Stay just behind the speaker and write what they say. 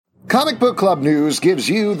Comic Book Club News gives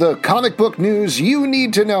you the comic book news you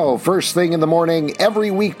need to know first thing in the morning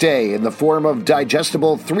every weekday in the form of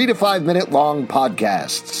digestible 3 to 5 minute long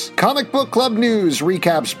podcasts. Comic Book Club News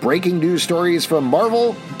recaps breaking news stories from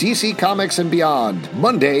Marvel, DC Comics, and beyond,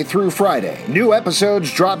 Monday through Friday. New episodes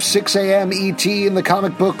drop 6 a.m. ET in the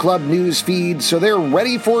Comic Book Club News feed, so they're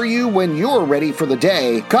ready for you when you're ready for the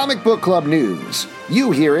day. Comic Book Club News.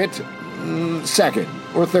 You hear it second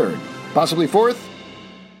or third, possibly fourth.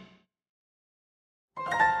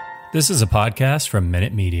 This is a podcast from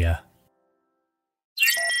Minute Media.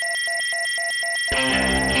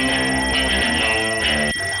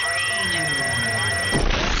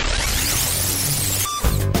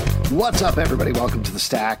 What's up, everybody? Welcome to The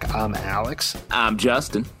Stack. I'm Alex. I'm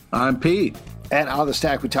Justin. I'm Pete. And on The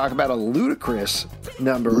Stack, we talk about a ludicrous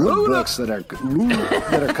number of books that are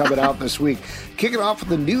coming out this week. Kicking off with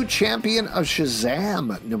the new champion of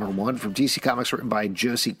Shazam, #1 from DC Comics, written by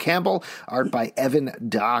Josie Campbell, art by Evan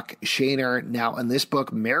Doc Shaner. Now, in this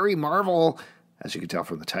book, Mary Marvel, as you can tell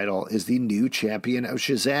from the title, is the new champion of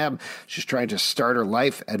Shazam. She's trying to start her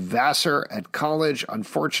life at Vassar at college.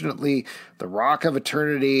 Unfortunately, the Rock of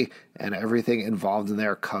Eternity and everything involved in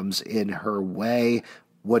there comes in her way.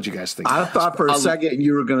 What'd you guys think? I thought for a second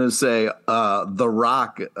you were going to say The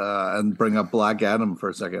Rock and bring up Black Adam for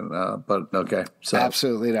a second, but okay. So.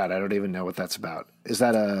 Absolutely not. I don't even know what that's about. Is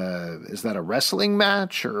that a wrestling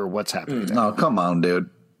match or what's happening? No, come on,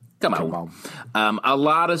 dude. Come on. A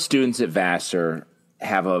lot of students at Vassar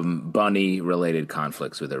have bunny-related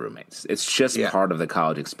conflicts with their roommates. It's just part of the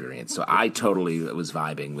college experience. So I totally was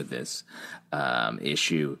vibing with this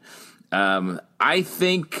issue. I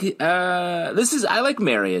think I like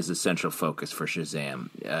Mary as the central focus for Shazam.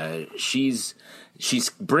 She's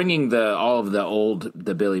bringing all of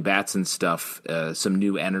the Billy Batson stuff, some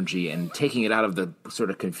new energy, and taking it out of the sort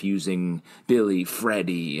of confusing Billy,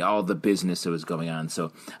 Freddy, all the business that was going on.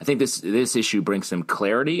 So I think this issue brings some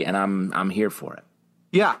clarity, and I'm here for it.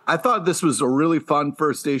 Yeah, I thought this was a really fun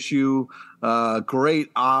first issue.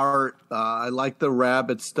 Great art. I like the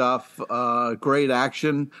rabbit stuff. Great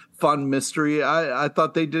action, fun mystery. I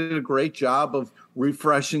thought they did a great job of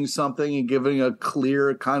refreshing something and giving a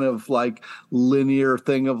clear kind of like linear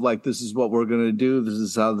thing of like, this is what we're going to do. This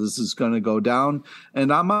is how this is going to go down.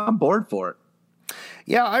 And I'm on board for it.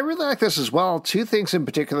 Yeah, I really like this as well. Two things in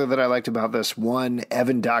particular that I liked about this. One,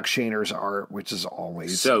 Evan Doc Shaner's art, which is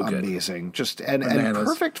always so good. Amazing. Just and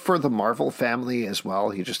perfect for the Marvel family as well.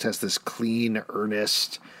 He just has this clean,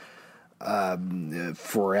 earnest,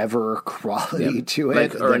 forever quality to it.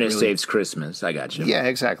 Like Ernest Saves Christmas. I got you. Yeah,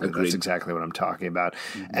 exactly. Agreed. That's exactly what I'm talking about.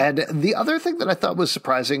 Mm-hmm. And the other thing that I thought was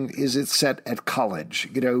surprising is it's set at college.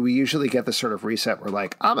 You know, we usually get this sort of reset where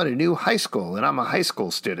like, I'm at a new high school and I'm a high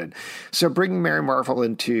school student. So bringing Mary Marvel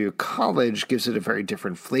into college gives it a very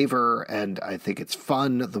different flavor. And I think it's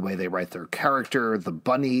fun the way they write their character. The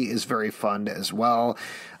bunny is very fun as well.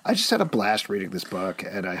 I just had a blast reading this book,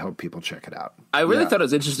 and I hope people check it out. I really thought it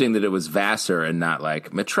was interesting that it was Vassar and not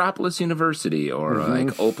like Metropolis University or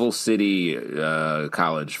like Opal City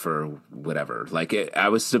College for whatever. Like I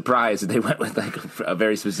was surprised that they went with like a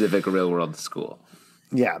very specific real-world school.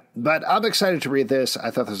 Yeah, but I'm excited to read this. I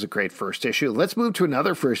thought this was a great first issue. Let's move to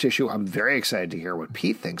another first issue. I'm very excited to hear what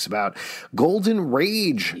Pete thinks about Golden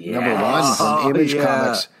Rage, #1 from Image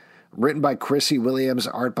Comics. Written by Chrissy Williams,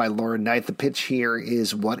 art by Lauren Knight. The pitch here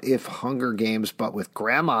is what if Hunger Games, but with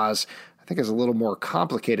grandmas. I think it's a little more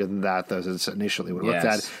complicated than that, though, than it's initially we looked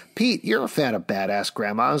at. Pete, you're a fan of badass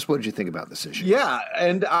grandmas. What did you think about this issue? Yeah,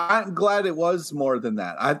 and I'm glad it was more than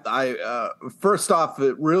that. I first off,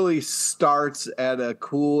 it really starts at a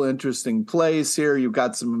cool, interesting place here. You've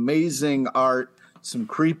got some amazing art, some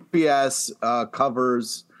creepy-ass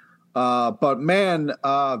covers. But man,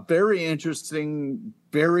 very interesting,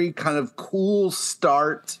 very kind of cool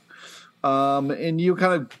start. And you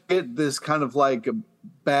kind of get this kind of like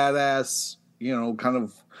badass, you know, kind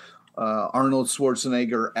of Arnold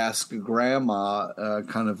Schwarzenegger-esque grandma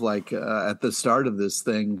kind of like at the start of this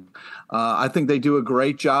thing. I think they do a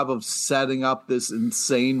great job of setting up this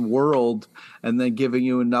insane world and then giving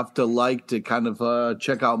you enough to like to kind of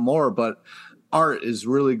check out more. But art is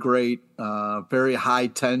really great, very high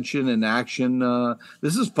tension and action.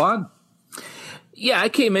 This is fun. Yeah, I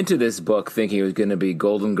came into this book thinking it was going to be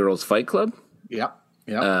Golden Girls Fight Club. Yep.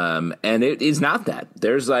 And it is not that.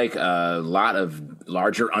 There's like a lot of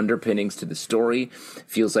larger underpinnings to the story.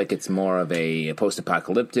 Feels like it's more of a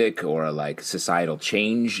post-apocalyptic or like societal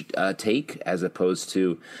change take, as opposed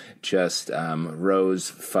to just Rose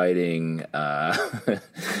fighting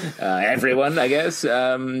everyone, I guess.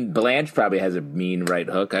 Blanche probably has a mean right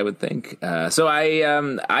hook, I would think. So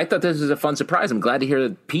I thought this was a fun surprise. I'm glad to hear,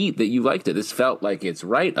 Pete, that you liked it. This felt like it's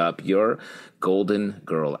right up your Golden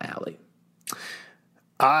Girl alley.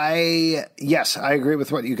 Yes, I agree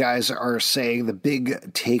with what you guys are saying. The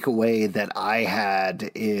big takeaway that I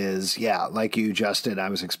had is, like you, Justin, I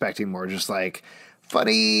was expecting more just like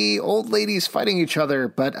funny old ladies fighting each other,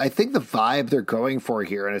 but I think the vibe they're going for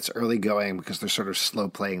here, and it's early going because they're sort of slow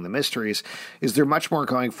playing the mysteries, is they're much more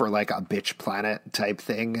going for like a bitch planet type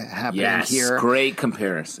thing happening here. Yes, great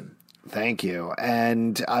comparison. Thank you.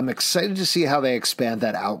 And I'm excited to see how they expand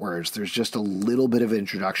that outwards. There's just a little bit of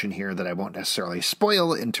introduction here that I won't necessarily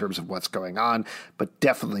spoil in terms of what's going on, but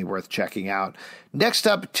definitely worth checking out. Next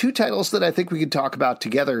up, two titles that I think we could talk about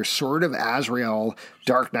together. Sword of Azrael,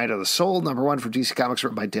 Dark Knight of the Soul, #1 from DC Comics,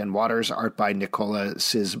 written by Dan Watters, art by Nicola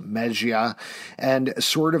Cismezia. And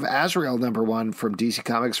Sword of Azrael, #1 from DC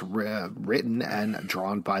Comics, written and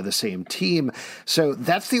drawn by the same team. So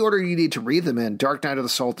that's the order you need to read them in. Dark Knight of the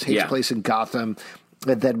Soul takes place in Gotham.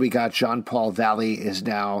 And then we got Jean-Paul Valley is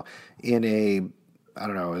now in a, I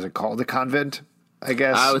don't know, is it called a convent? I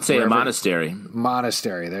guess I would say a monastery.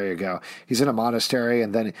 Monastery, there you go. He's in a monastery,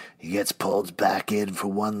 and then he gets pulled back in for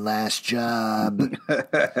one last job.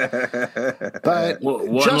 But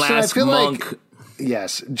one Justin, last I feel monk. like,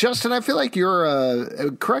 yes, Justin, I feel like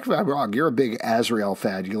you're correct me if I'm wrong. You're a big Azrael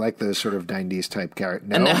fan. You like those sort of '90s type characters.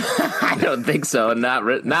 No, I don't think so. Not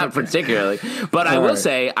particularly. But I will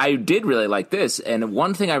say I did really like this, and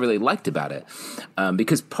one thing I really liked about it,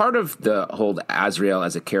 because part of the whole Azrael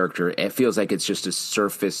as a character, it feels like it's just a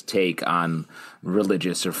surface take on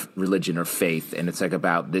religion or faith, and it's like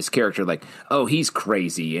about this character, like, oh, he's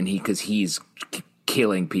crazy, and he's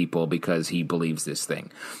killing people because he believes this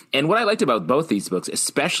thing. And what I liked about both these books,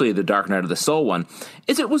 especially the Dark Knight of the Soul one,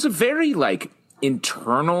 is it was a very like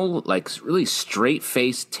internal, like really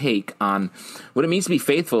straight-faced take on what it means to be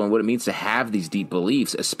faithful and what it means to have these deep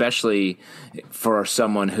beliefs, especially for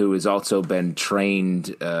someone who has also been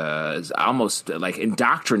trained, almost like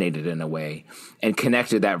indoctrinated in a way, and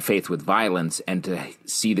connected that faith with violence, and to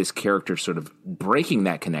see this character sort of breaking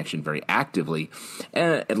that connection very actively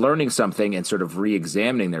and learning something and sort of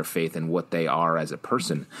re-examining their faith and what they are as a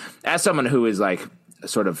person. As someone who is like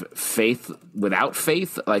sort of faith without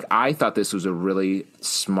faith, like I thought this was a really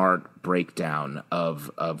smart breakdown of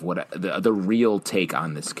what the real take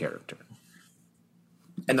on this character,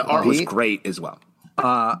 and the art was great as well.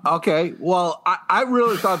 Okay, well, I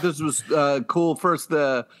really thought this was cool. First,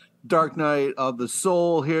 the Dark Knight of the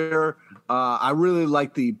Soul here. I really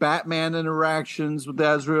like the Batman interactions with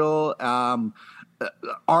Azrael.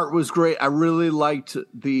 Art was great. I really liked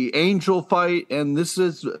the angel fight, and this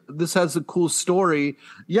has a cool story.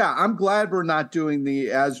 Yeah, I'm glad we're not doing the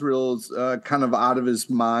Azrael's kind of out of his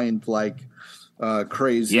mind, like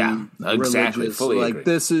crazy. Yeah, exactly. Religious. Fully like agree.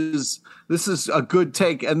 this is a good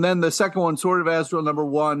take. And then the second one, Sword of Azrael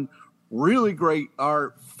 #1, really great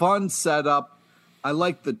art, fun setup. I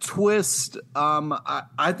like the twist.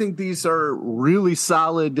 I think these are really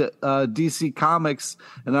solid DC comics,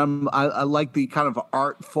 and I like the kind of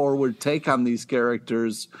art forward take on these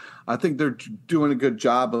characters. I think they're doing a good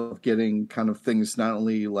job of getting kind of things not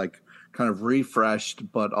only like kind of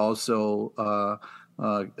refreshed, but also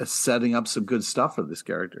setting up some good stuff for this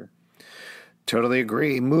character. Totally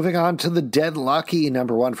agree. Moving on to the Dead Lucky,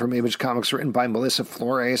 #1 from Image Comics, written by Melissa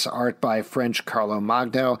Flores, art by French Carlo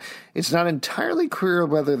Magno. It's not entirely clear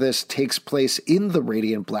whether this takes place in the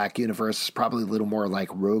Radiant Black universe. It's probably a little more like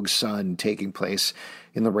Rogue Sun taking place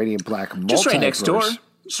in the Radiant Black multiverse. Just right next door.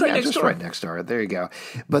 Right next door. There you go.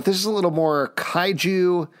 But this is a little more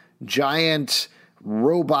kaiju, giant,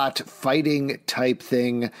 robot fighting type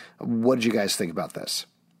thing. What did you guys think about this?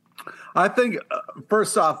 I think,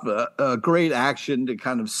 first off, great action to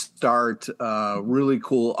kind of start, really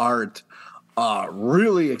cool art,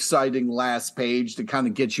 really exciting last page to kind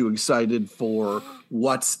of get you excited for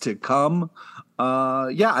what's to come.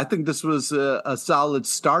 I think this was a solid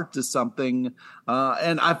start to something.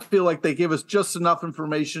 And I feel like they gave us just enough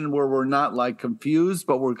information where we're not like confused,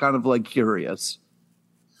 but we're kind of like curious.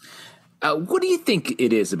 What do you think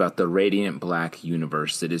it is about the Radiant Black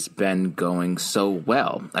universe that has been going so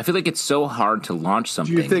well? I feel like it's so hard to launch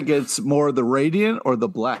something. Do you think it's more the Radiant or the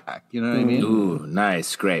Black? You know what I mean? Ooh,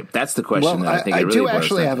 nice. Great. That's the question that I think I it really do boils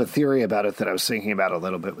actually down have to. a theory about it that I was thinking about a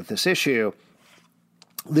little bit with this issue.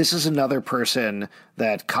 This is another person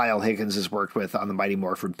that Kyle Higgins has worked with on the Mighty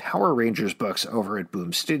Morphin Power Rangers books over at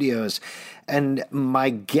Boom Studios. And my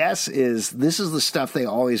guess is this is the stuff they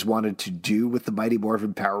always wanted to do with the Mighty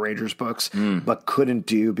Morphin Power Rangers books, but couldn't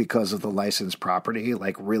do because of the licensed property,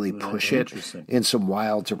 like really push it in some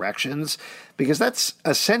wild directions. Because that's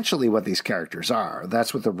essentially what these characters are.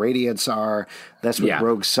 That's what the Radiants are. That's what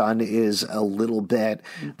Rogue Sun is a little bit.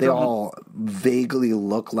 They all vaguely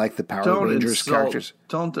look like the Power Rangers characters.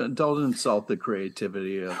 Don't insult the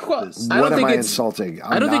creativity of this. What am I insulting?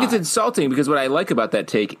 I don't think it's insulting, because what I like about that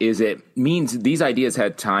take is it means these ideas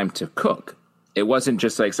had time to cook. It wasn't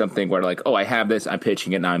just like something where like, oh, I have this, I'm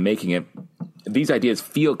pitching it, now I'm making it. These ideas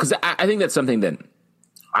feel, because I think that's something that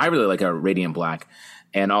I really like about Radiant Black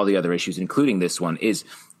and all the other issues, including this one, is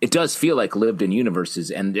it does feel like lived in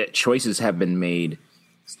universes, and that choices have been made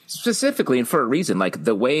specifically and for a reason. Like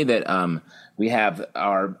the way that we have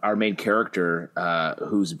our main character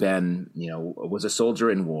who's been, was a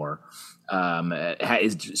soldier in war,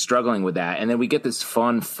 is struggling with that. And then we get this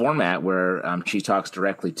fun format where she talks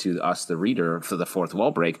directly to us, the reader, for the fourth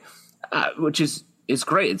wall break, which is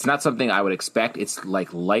great. It's not something I would expect. It's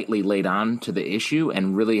like lightly laid on to the issue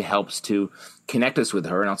and really helps to connect us with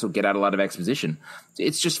her and also get out a lot of exposition.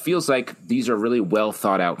 It just feels like these are really well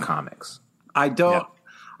thought out comics.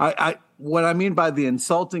 What I mean by the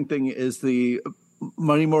insulting thing is the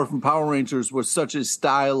Mighty Morphin Power Rangers was such a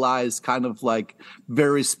stylized kind of like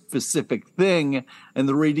very specific thing, and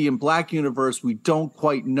the Radiant Black universe we don't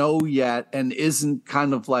quite know yet, and isn't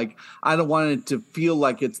kind of like, I don't want it to feel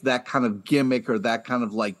like it's that kind of gimmick or that kind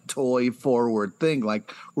of like toy forward thing.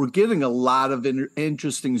 Like we're getting a lot of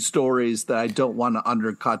interesting stories that I don't want to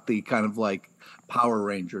undercut the kind of like Power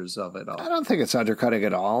Rangers of it all. I don't think it's undercutting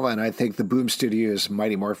at all, and I think the Boom Studios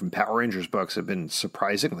Mighty Morphin Power Rangers books have been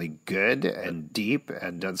surprisingly good and deep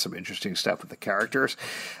and done some interesting stuff with the characters,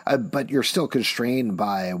 but you're still constrained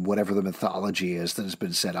by whatever the mythology is that has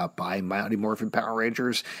been set up by Mighty Morphin Power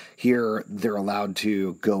Rangers. Here, they're allowed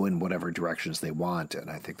to go in whatever directions they want, and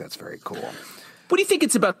I think that's very cool. What do you think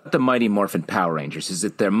it's about the Mighty Morphin Power Rangers? Is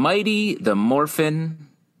it they're mighty, the morphin?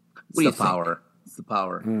 What do you think? It's the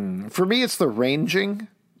power. For me, it's the ranging.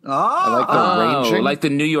 I like the ranging. Like the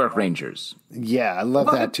New York Rangers. Yeah, I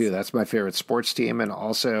love that too. That's my favorite sports team. And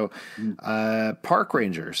also park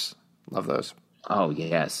rangers. Love those. Oh,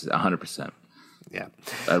 yes, 100%. Yeah.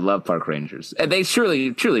 I love park rangers. And they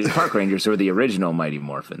truly, park rangers were the original Mighty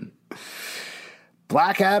Morphin.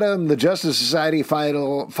 Black Adam, the Justice Society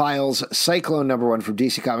Files, Cyclone #1 from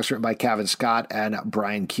DC Comics, written by Kevin Scott and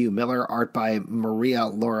Brian Q. Miller, art by Maria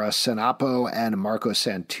Laura Sanapo and Marco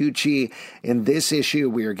Santucci. In this issue,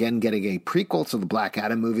 we are again getting a prequel to the Black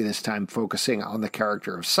Adam movie, this time focusing on the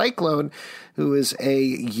character of Cyclone, who is a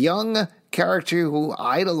young character who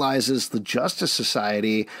idolizes the Justice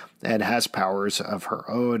Society and has powers of her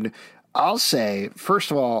own. I'll say,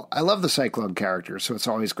 first of all, I love the Cyclone character, so it's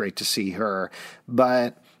always great to see her.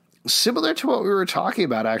 But similar to what we were talking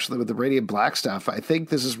about, actually, with the Radiant Black stuff, I think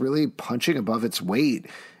this is really punching above its weight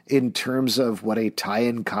in terms of what a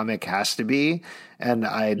tie-in comic has to be. And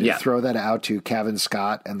I'd throw that out to Kevin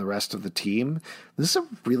Scott and the rest of the team. This is a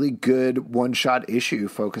really good one-shot issue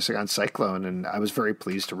focusing on Cyclone, and I was very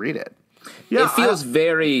pleased to read it. Yeah, it feels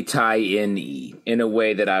very tie-in-y in a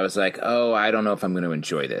way that I was like, oh, I don't know if I'm going to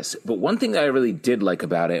enjoy this. But one thing that I really did like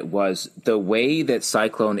about it was the way that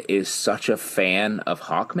Cyclone is such a fan of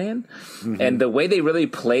Hawkman, and the way they really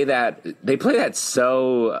play that. They play that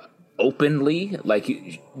so openly.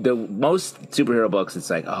 Like the most superhero books,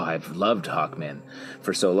 it's like, oh, I've loved Hawkman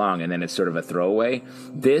for so long, and then it's sort of a throwaway.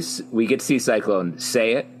 This, we get to see Cyclone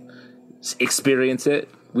say it, experience it,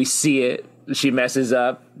 we see it. She messes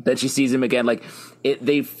up, then she sees him again. Like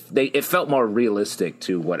it felt more realistic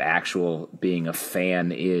to what actual being a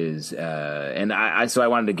fan is, and so I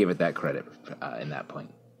wanted to give it that credit in that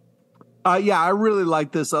point. I really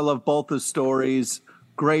like this. I love both the stories.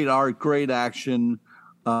 Great art, great action.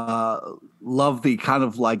 Love the kind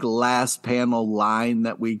of like last panel line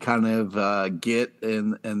that we kind of get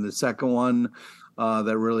in the second one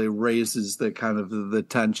that really raises the kind of the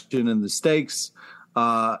tension and the stakes.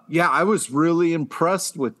 I was really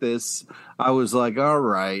impressed with this. I was like, all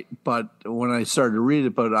right. But when I started to read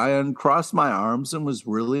it, I uncrossed my arms and was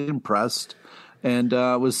really impressed and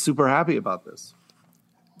was super happy about this.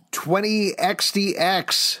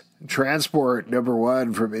 20XDX Transport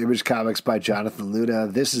 #1 from Image Comics by Jonathan Luna.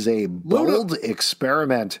 This is a bold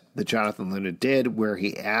experiment that Jonathan Luna did where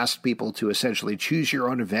he asked people to essentially choose your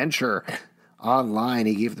own adventure online.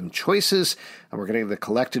 He gave them choices, and we're getting the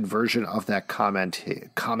collected version of that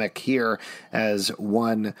comic here as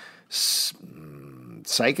one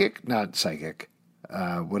psychic, not psychic.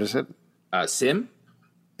 What is it? Sim?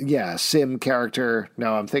 sim character.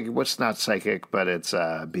 No, I'm thinking what's not psychic, but it's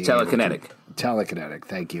being telekinetic. Telekinetic,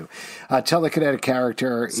 thank you. Telekinetic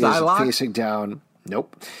character Psylocke? is facing down.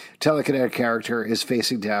 Nope. Telekinetic character is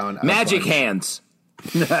facing down Magic hands.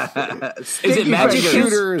 Is magic it magic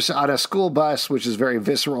shooters on a school bus, which is very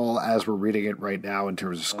visceral as we're reading it right now in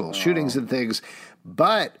terms of school shootings and things.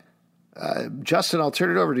 But Justin, I'll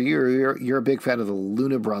turn it over to you. You're a big fan of the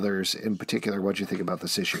Luna Brothers in particular. What do you think about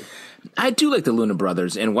this issue? I do like the Luna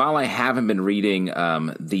Brothers, and while I haven't been reading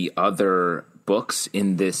the other books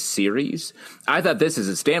in this series, I thought this as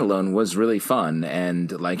a standalone was really fun.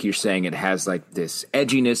 And like you're saying, it has like this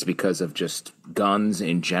edginess because of just guns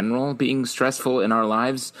in general being stressful in our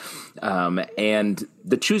lives. And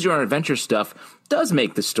the choose your own adventure stuff does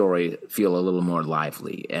make the story feel a little more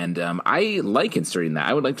lively. And I like inserting that.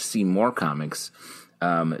 I would like to see more comics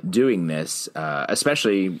doing this,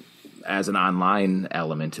 especially as an online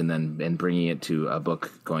element and bringing it to a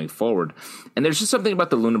book going forward. And there's just something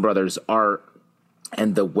about the Luna Brothers art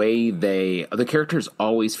and the way the characters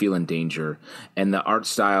always feel in danger, and the art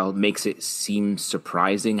style makes it seem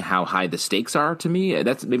surprising how high the stakes are to me.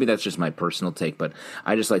 Maybe that's just my personal take, but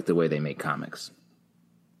I just like the way they make comics.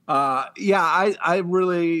 I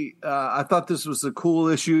really I thought this was a cool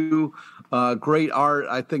issue. Great art.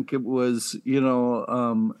 I think it was,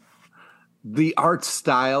 the art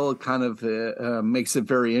style kind of makes it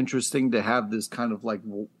very interesting to have this kind of like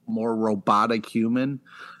more robotic human.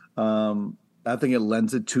 I think it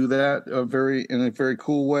lends it to that in a very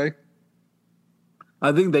cool way.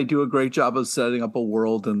 I think they do a great job of setting up a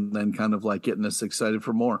world and then kind of like getting us excited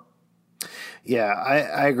for more. Yeah,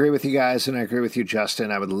 I agree with you guys, and I agree with you,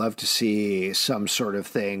 Justin. I would love to see some sort of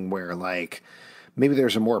thing where, like, maybe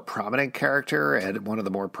there's a more prominent character at one of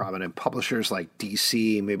the more prominent publishers like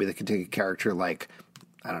DC. Maybe they could take a character like,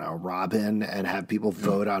 I don't know, Robin, and have people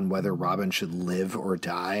vote on whether Robin should live or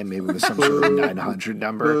die, maybe with some sort of 900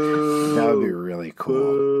 number. That would be really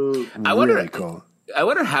cool. I wonder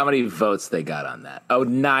how many votes they got on that.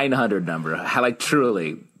 900 number. How, like,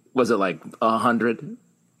 truly, was it like 100?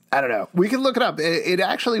 I don't know. We can look it up. It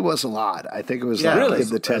actually was a lot. I think it was in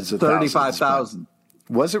the tens of thousands. 35,000.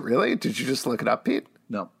 Was it really? Did you just look it up, Pete?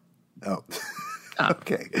 No. Oh.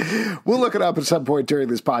 Okay. We'll look it up at some point during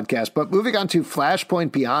this podcast. But moving on to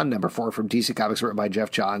Flashpoint Beyond, number 4 from DC Comics, written by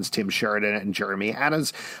Jeff Johns, Tim Sheridan, and Jeremy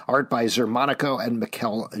Adams. Art by Zermanico and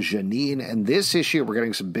Mikel Janin. And this issue, we're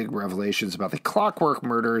getting some big revelations about the Clockwork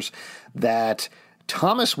murders that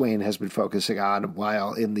Thomas Wayne has been focusing on,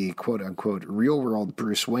 while in the quote-unquote real world,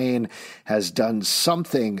 Bruce Wayne has done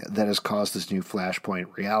something that has caused this new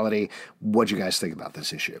Flashpoint reality. What do you guys think about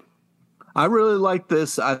this issue? I really liked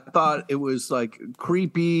this. I thought it was like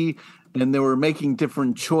creepy, and they were making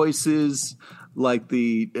different choices. Like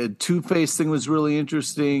the Two-Face thing was really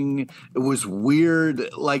interesting. It was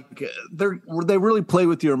weird. Like they really play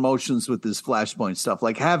with your emotions with this Flashpoint stuff.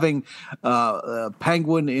 Like having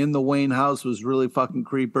Penguin in the Wayne house was really fucking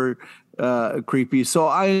creepy. So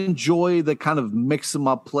I enjoy the kind of mix them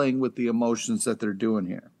up, playing with the emotions that they're doing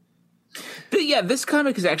here. But yeah, this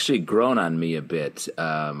comic has actually grown on me a bit.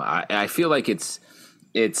 I feel like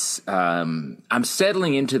I'm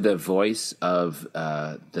settling into the voice of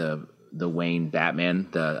the Wayne Batman,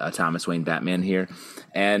 the Thomas Wayne Batman here.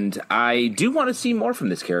 And I do want to see more from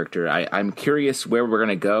this character. I'm curious where we're going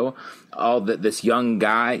to go. This young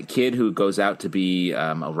kid who goes out to be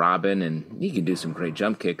a Robin, and he can do some great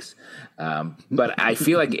jump kicks. But I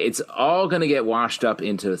feel like it's all going to get washed up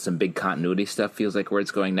into some big continuity stuff, feels like where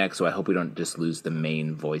it's going next. So I hope we don't just lose the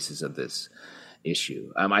main voices of this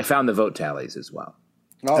issue. I found the vote tallies as well.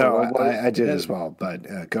 I did as well,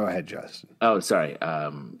 but go ahead, Justin. Oh, sorry.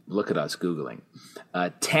 Look at us Googling.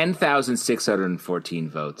 10,614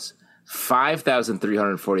 votes.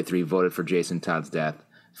 5,343 voted for Jason Todd's death.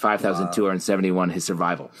 5,271 his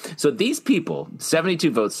survival. So these people,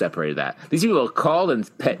 72 votes separated that. These people called and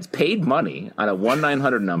paid money on a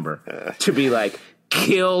 1-900 number to be like,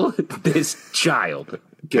 kill this child.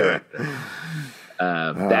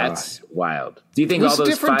 That's wild. Do you think all those 5,000? It was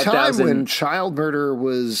a different time when child murder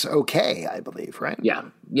was okay, I believe, right? Yeah,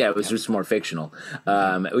 it was just more fictional.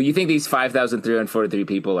 You think these 5,343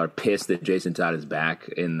 people are pissed that Jason Todd is back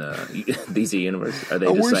in the DC universe? Are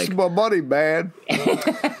they just like, my money, man?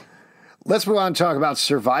 Let's move on and talk about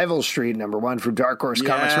Survival Street, number 1 from Dark Horse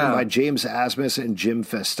Comics, written by James Asmus and Jim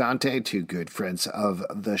Festante, two good friends of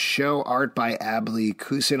the show. Art by Ably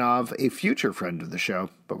Kusinov, a future friend of the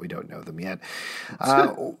show, but we don't know them yet.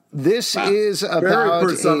 This is about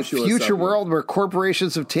a future world where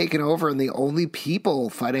corporations have taken over, and the only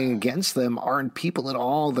people fighting against them aren't people at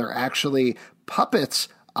all. They're actually puppets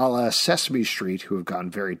a la Sesame Street, who have gone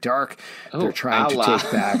very dark. They're trying to Allah.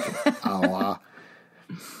 take back Allah.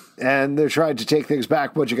 And they're trying to take things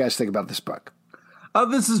back. What do you guys think about this book?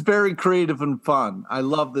 This is very creative and fun. I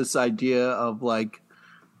love this idea of like,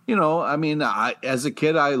 as a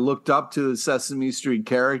kid, I looked up to the Sesame Street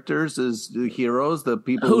characters as the heroes, the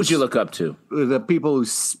people. Who'd you look up to? The people who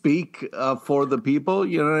speak for the people.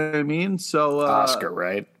 You know what I mean? So Oscar,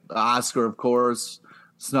 right? Oscar, of course.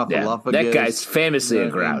 Snuffleupagus. That guy's famously a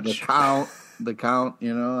grouch. The Count.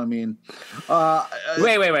 Wait.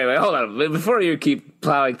 Hold on. Before you keep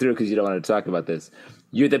plowing through, because you don't want to talk about this,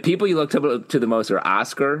 the people you looked up to the most are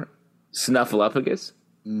Oscar, Snuffleupagus,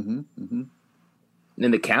 and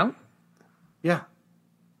the Count. Yeah.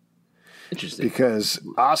 Interesting. Because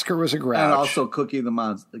Oscar was a grouch. And also Cookie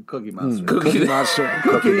Monster. Cookie the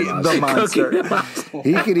Monster.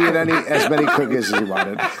 He could eat as many cookies as he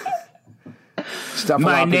wanted.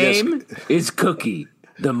 My name is Cookie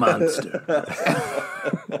the Monster.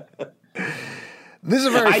 This is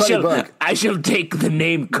a very funny book. I shall take the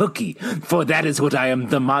name Cookie, for that is what I am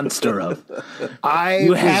the monster of.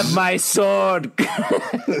 You have my sword.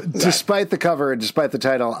 Despite the cover and despite the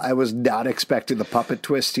title, I was not expecting the puppet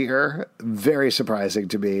twist here. Very surprising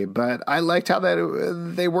to me, but I liked how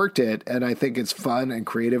they worked it, and I think it's fun and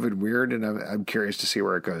creative and weird, and I'm curious to see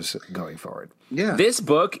where it goes going forward. Yeah. This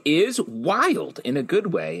book is wild in a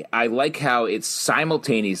good way. I like how it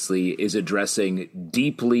simultaneously is addressing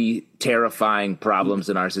deeply terrifying problems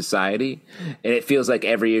in our society. And it feels like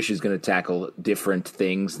every issue is going to tackle different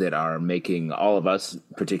things that are making all of us,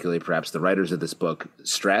 particularly perhaps the writers of this book,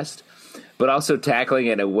 stressed, but also tackling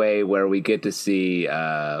it in a way where we get to see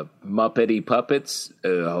Muppety puppets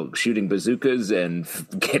shooting bazookas and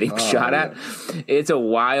getting shot at. It's a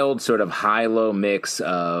wild sort of high-low mix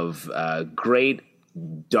of great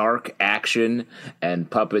dark action and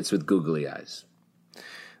puppets with googly eyes.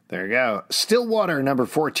 There you go. Stillwater, number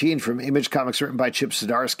 14 from Image Comics, written by Chip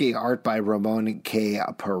Zdarsky, art by Ramon K.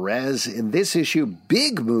 Perez. In this issue,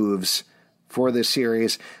 big moves for this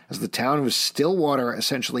series as the town of Stillwater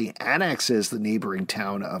essentially annexes the neighboring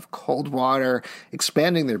town of Coldwater,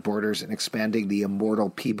 expanding their borders and expanding the immortal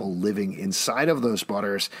people living inside of those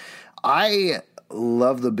borders. I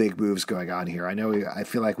love the big moves going on here. I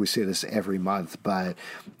feel like we say this every month, but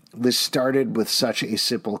this started with such a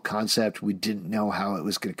simple concept. We didn't know how it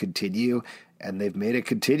was going to continue, and they've made it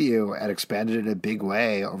continue and expanded it in a big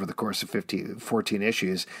way over the course of 14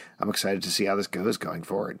 issues. I'm excited to see how this goes going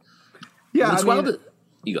forward. Yeah,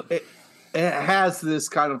 You go. It has this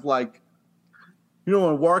kind of like,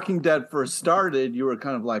 when Walking Dead first started, you were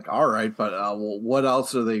kind of like, all right, but what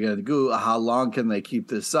else are they going to do? How long can they keep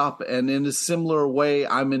this up? And in a similar way,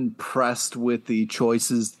 I'm impressed with the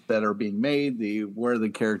choices that are being made, where the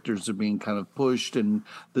characters are being kind of pushed, and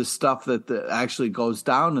the stuff that actually goes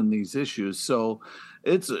down in these issues. So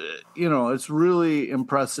it's really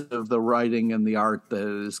impressive, the writing and the art that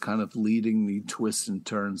is kind of leading the twists and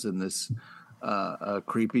turns in this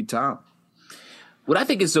creepy town. What I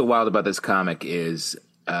think is so wild about this comic is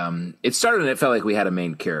it started and it felt like we had a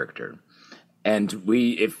main character. And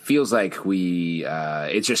it feels like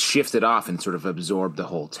it just shifted off and sort of absorbed the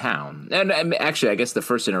whole town. And actually, I guess the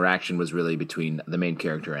first interaction was really between the main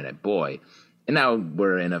character and a boy. And now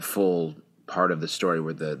we're in a full part of the story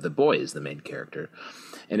where the boy is the main character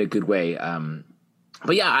in a good way.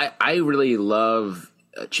 But yeah, I really love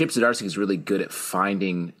Chip Zdarsky is really good at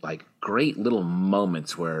finding like great little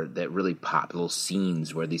moments that really pop, little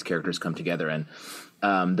scenes where these characters come together.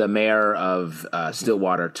 And the mayor of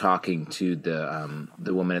Stillwater talking to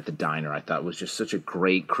the woman at the diner, I thought was just such a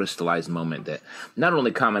great crystallized moment that not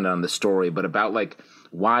only commented on the story, but about like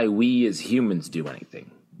why we as humans do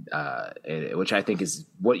anything, which I think is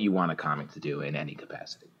what you want a comic to do in any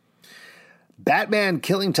capacity. Batman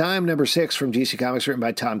Killing Time, number 6 from DC Comics, written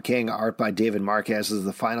by Tom King, art by David Marquez, is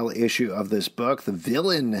the final issue of this book. The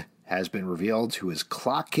villain has been revealed, who is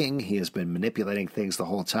Clock King. He has been manipulating things the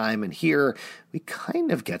whole time, and here we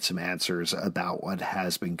kind of get some answers about what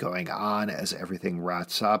has been going on as everything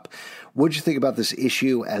wraps up. What'd you think about this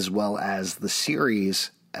issue as well as the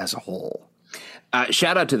series as a whole?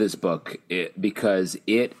 Shout out to this book because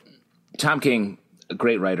Tom King, a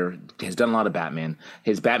great writer, has done a lot of Batman.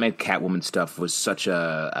 His Batman Catwoman stuff was such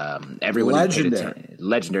a everyone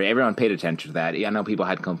legendary. Everyone paid attention to that. I know people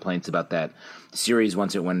had complaints about that series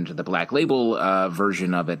once it went into the Black Label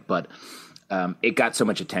version of it, but it got so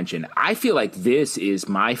much attention. I feel like this is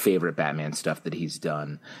my favorite Batman stuff that he's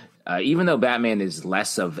done. Even though Batman is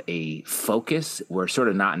less of a focus, we're sort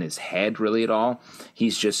of not in his head really at all.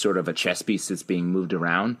 He's just sort of a chess piece that's being moved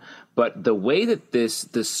around. But the way that the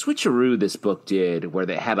switcheroo this book did, where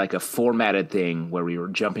they had like a formatted thing where we were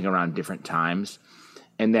jumping around different times,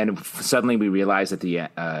 and then suddenly we realized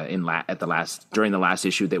during the last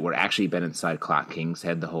issue that we're actually been inside Clock King's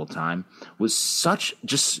head the whole time, was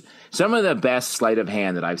just some of the best sleight of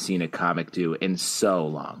hand that I've seen a comic do in so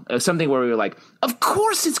long. Something where we were like, of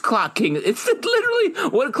course it's Clock King. It's literally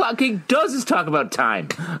what Clock King does is talk about time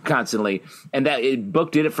constantly. And that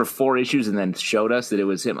book did it for 4 issues and then showed us that it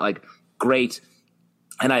was him. Like, great.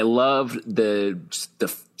 And I loved the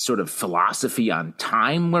sort of philosophy on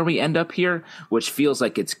time where we end up here, which feels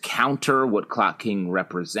like it's counter what Clock King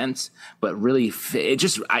represents, but really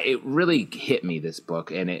it really hit me, this book.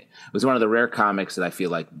 And it was one of the rare comics that I feel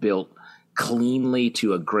like built cleanly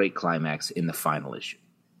to a great climax in the final issue.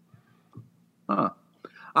 Huh.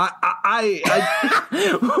 Wow.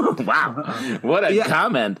 What a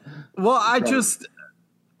comment. Well, I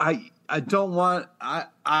don't want,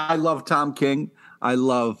 I love Tom King. I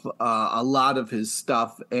love a lot of his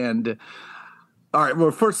stuff. And all right,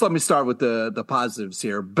 well, first let me start with the positives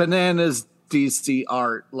here. Bananas DC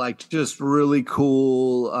art, like just really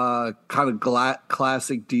cool, kind of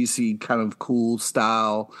classic DC kind of cool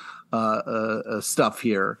style stuff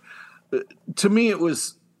here. To me, it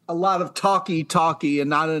was a lot of talky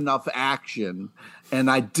and not enough action.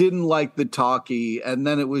 And I didn't like the talky. And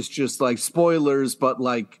then it was just like spoilers, but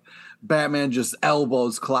like Batman just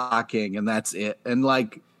elbows Clock King and that's it. And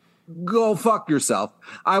like, go fuck yourself.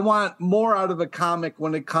 I want more out of a comic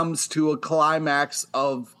when it comes to a climax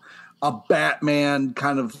of a Batman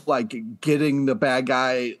kind of like getting the bad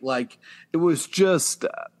guy. Like it was just,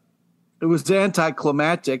 it was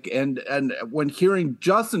anticlimactic. And when hearing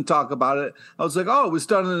Justin talk about it, I was like, oh, it was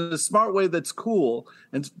done in a smart way. That's cool.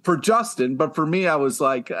 And for Justin, but for me, I was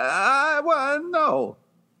like, well, no.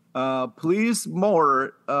 Please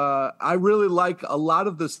more. I really like a lot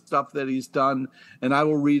of the stuff that he's done, and I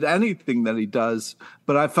will read anything that he does.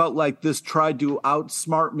 But I felt like this tried to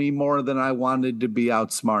outsmart me more than I wanted to be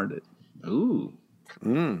outsmarted. Ooh.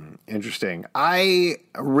 Interesting. I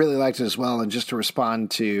really liked it as well. And just to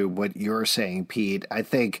respond to what you're saying, Pete, I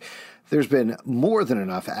think there's been more than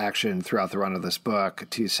enough action throughout the run of this book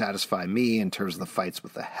to satisfy me in terms of the fights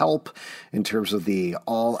with the Help, in terms of the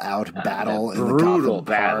all-out battle in the Gotham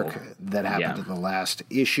Park that happened in the last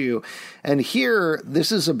issue. And here,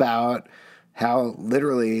 this is about how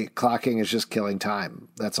literally Clock King is just killing time.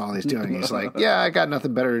 That's all he's doing. He's like, yeah, I got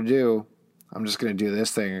nothing better to do. I'm just going to do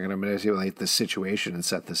this thing. I'm going to manipulate this situation and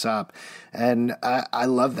set this up. And I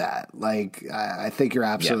love that. Like, I think you're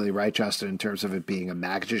absolutely right, Justin, in terms of it being a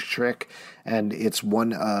magic trick. And it's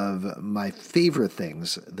one of my favorite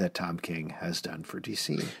things that Tom King has done for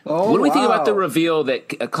DC. Oh, what do we think about the reveal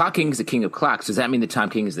that Clock King is the king of clocks? Does that mean that Tom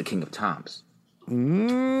King is the king of toms?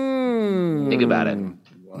 Think about it.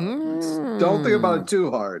 Don't think about it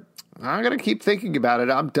too hard. I'm going to keep thinking about it.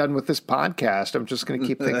 I'm done with this podcast. I'm just going to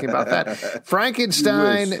keep thinking about that.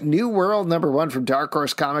 Frankenstein, New World, #1 from Dark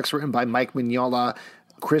Horse Comics, written by Mike Mignola,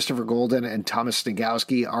 Christopher Golden, and Thomas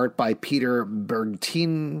Snigowski. Art by Peter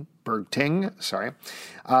Bergting.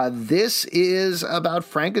 This is about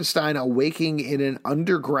Frankenstein awaking in an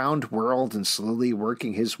underground world and slowly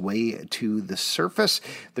working his way to the surface.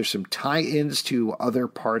 There's some tie-ins to other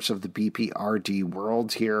parts of the BPRD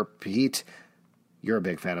world here. Pete, you're a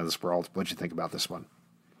big fan of this world. What'd you think about this one?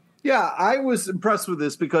 Yeah, I was impressed with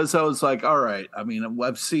this because I was like, all right, I mean,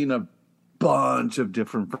 I've seen a bunch of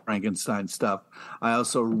different Frankenstein stuff. I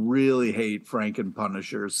also really hate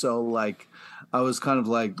Franken-Punisher. So, like, I was kind of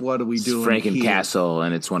like, what are we doing Franken-Castle,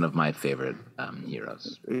 and it's one of my favorite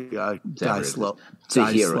heroes. Die slowly. It's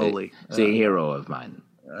a hero of mine.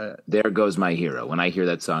 There goes my hero. When I hear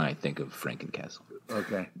that song, I think of Franken-Castle.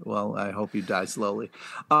 Okay, well, I hope you die slowly.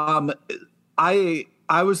 I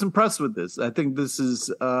was impressed with this. I think this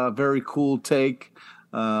is a very cool take.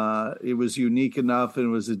 It was unique enough and it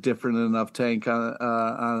was a different enough take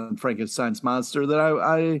on Frankenstein's monster that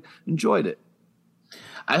I enjoyed it.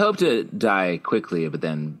 I hope to die quickly, but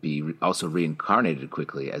then be also reincarnated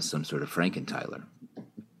quickly as some sort of Frankentiler.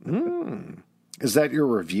 Is that your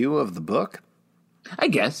review of the book? I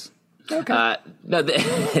guess. Okay.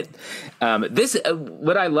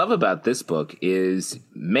 What I love about this book is,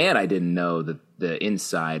 man, I didn't know that the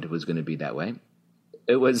inside was going to be that way.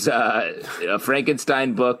 It was a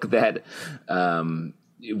Frankenstein book that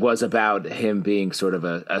was about him being sort of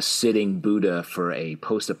a sitting Buddha for a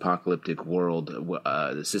post-apocalyptic world,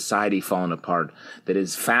 society falling apart that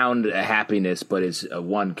has found a happiness, but is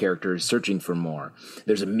one character is searching for more.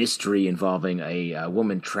 There's a mystery involving a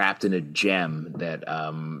woman trapped in a gem that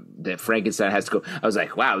that Frankenstein has to go. I was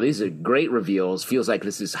like, wow, these are great reveals. Feels like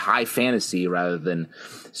this is high fantasy rather than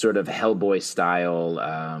sort of Hellboy style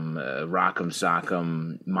Rock'em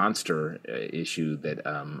Sock'em monster issue that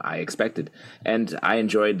I expected, and I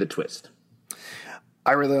enjoyed the twist.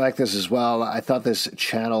 I really like this as well. I thought this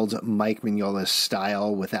channeled Mike Mignola's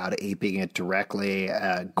style without aping it directly.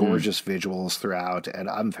 Gorgeous visuals throughout, and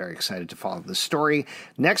I'm very excited to follow this story.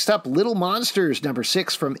 Next up, Little Monsters, number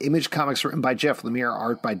 6 from Image Comics, written by Jeff Lemire,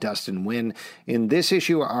 art by Dustin Nguyen. In this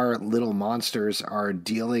issue, our little monsters are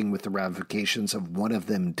dealing with the ramifications of one of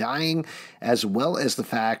them dying, as well as the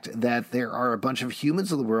fact that there are a bunch of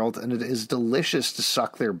humans in the world, and it is delicious to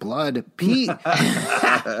suck their blood. Pete,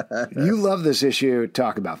 you love this issue.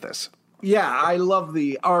 Talk about this. Yeah, I love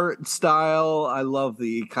the art style. I love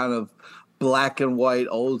the kind of black and white,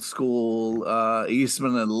 old school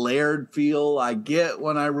Eastman and Laird feel I get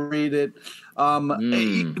when I read it.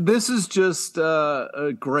 This is just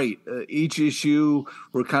great. Each issue,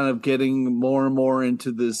 we're kind of getting more and more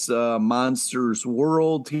into this monsters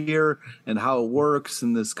world here and how it works,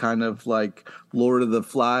 and this kind of like Lord of the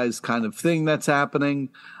Flies kind of thing that's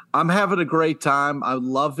happening. I'm having a great time.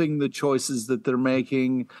 I'm loving the choices that they're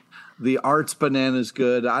making. The art's bananas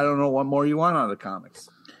good. I don't know what more you want out of comics.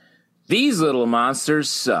 These little monsters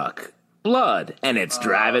suck blood, and it's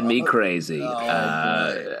driving me crazy.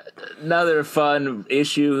 Another fun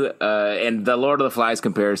issue, and the Lord of the Flies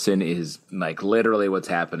comparison is like literally what's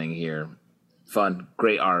happening here. Fun,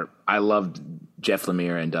 great art. I loved Jeff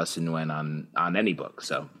Lemire and Dustin Nguyen on any book,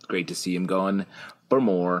 so great to see him going for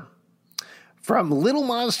more. From Little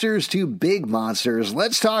Monsters to Big Monsters,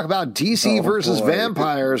 let's talk about DC versus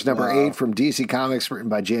Vampires, number 8 from DC Comics, written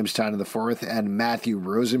by James Tynion IV and Matthew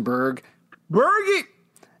Rosenberg. Bergie!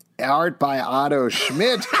 Art by Otto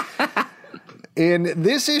Schmidt. In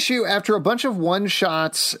this issue, after a bunch of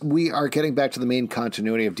one-shots, we are getting back to the main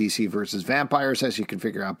continuity of DC versus Vampires. As you can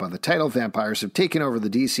figure out by the title, vampires have taken over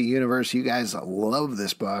the DC universe. You guys love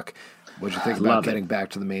this book. What'd you think about getting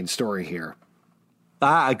back to the main story here?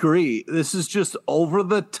 I agree. This is just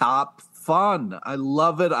over-the-top fun. I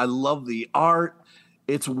love it. I love the art.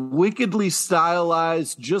 It's wickedly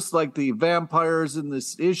stylized, just like the vampires in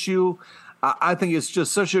this issue. I think it's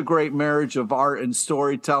just such a great marriage of art and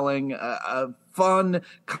storytelling. A fun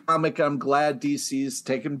comic. I'm glad DC's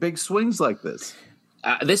taking big swings like this.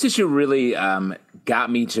 This issue really got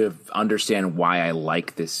me to understand why I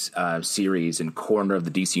like this series and corner of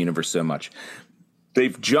the DC universe so much.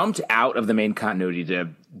 They've jumped out of the main continuity to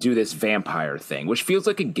do this vampire thing, which feels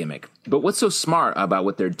like a gimmick. But what's so smart about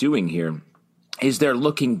what they're doing here is they're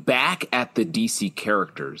looking back at the DC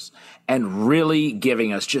characters and really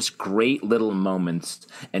giving us just great little moments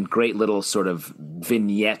and great little sort of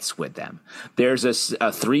vignettes with them. There's a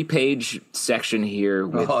 3-page section here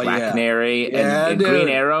with Black Canary and Green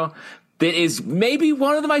Arrow. That is maybe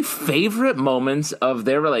one of my favorite moments of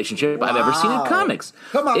their relationship I've ever seen in comics.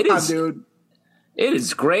 Come on, dude. It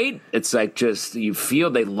is great. It's like just you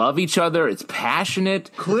feel they love each other. It's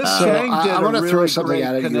passionate. Cliff Chang did I want to throw something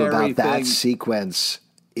at you about that sequence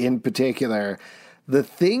in particular. The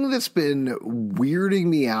thing that's been weirding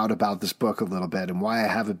me out about this book a little bit and why I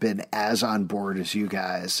haven't been as on board as you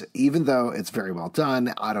guys, even though it's very well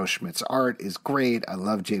done, Otto Schmidt's art is great. I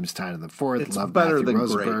love James Tynion IV. It's love better Matthew than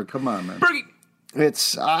Rosenberg. great. Come on, man.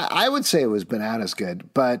 It's I would say it was bananas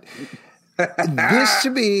good, but this, to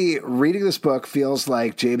me, reading this book feels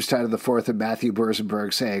like James Tynion IV and Matthew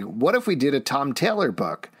Rosenberg saying, what if we did a Tom Taylor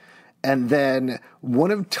book? And then one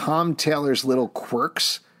of Tom Taylor's little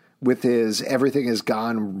quirks with his Everything Has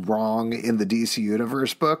Gone Wrong in the DC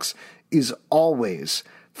Universe books is always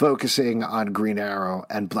focusing on Green Arrow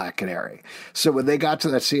and Black Canary. So when they got to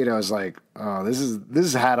that scene, I was like, oh, this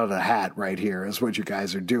is hat on a hat right here is what you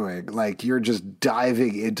guys are doing. Like, you're just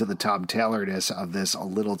diving into the Tom Taylorness of this a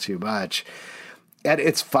little too much. And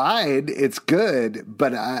it's fine. It's good.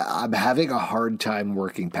 But I'm having a hard time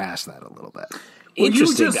working past that a little bit.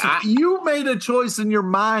 Interesting. You made a choice in your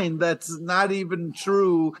mind that's not even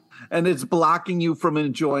true, and it's blocking you from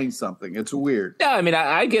enjoying something. It's weird. Yeah, I mean,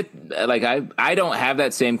 I get like I don't have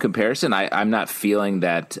that same comparison. I'm not feeling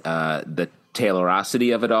that the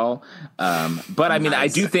Taylorosity of it all. But I mean, I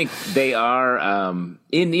do think they are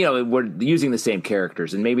we're using the same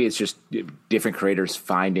characters, and maybe it's just different creators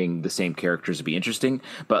finding the same characters to be interesting.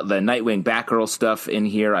 But the Nightwing Batgirl stuff in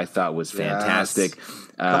here, I thought was fantastic. Yes.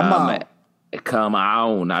 Come on. come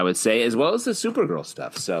on, I would say, as well as the Supergirl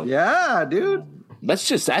stuff. So yeah, dude. I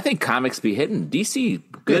think comics be hitting. DC,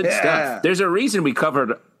 good stuff. There's a reason we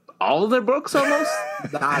covered all of their books almost.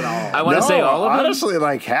 Not all. I want to say all of them. Honestly,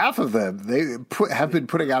 like half of them. They have been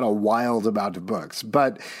putting out a wild amount of books.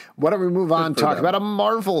 But why don't we move on, talk about a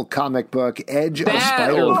Marvel comic book, Edge of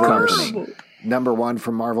Spider-Verse. #1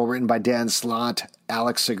 from Marvel, written by Dan Slott,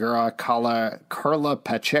 Alex Segura, Carla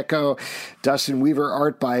Pacheco, Dustin Weaver,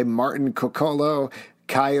 art by Martin Coccolo,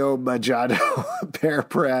 Caio Machado, Per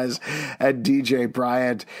Perez, and DJ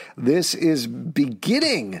Bryant. This is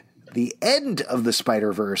beginning the end of the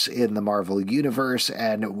Spider-Verse in the Marvel Universe,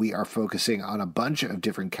 and we are focusing on a bunch of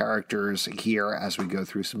different characters here as we go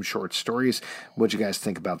through some short stories. What'd you guys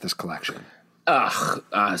think about this collection?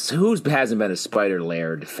 So who hasn't been a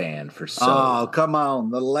Spider-Laird fan for so long? Oh, come on.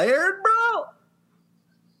 The Laird, bro?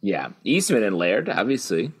 Yeah, Eastman and Laird,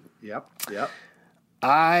 obviously. Yep.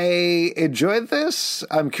 I enjoyed this.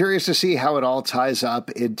 I'm curious to see how it all ties up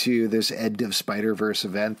into this End of Spider-Verse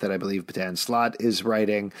event that I believe Dan Slott is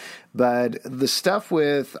writing. But the stuff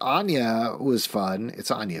with Anya was fun. It's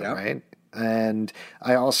Anya, right? And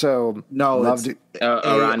I also loved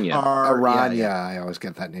Aranya. Aranya. Yeah. I always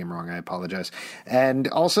get that name wrong. I apologize. And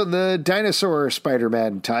also the dinosaur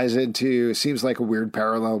Spider-Man ties into, seems like a weird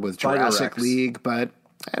parallel with Jurassic League, but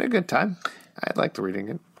I had a good time. I liked reading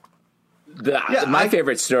it. My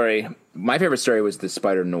favorite story was the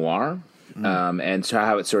Spider Noir, and so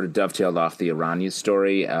how it sort of dovetailed off the Aranya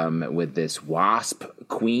story with this Wasp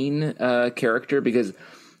Queen character, because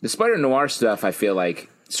the Spider Noir stuff, I feel like,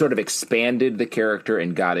 sort of expanded the character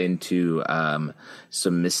and got into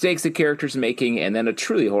some mistakes the character's making, and then a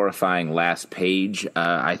truly horrifying last page,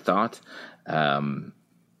 I thought.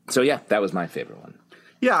 So yeah, that was my favorite one.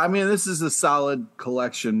 Yeah, I mean, this is a solid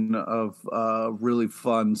collection of really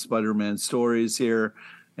fun Spider-Man stories here,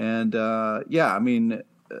 and I mean,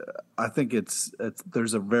 I think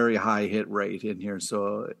there's a very high hit rate in here,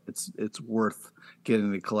 so it's worth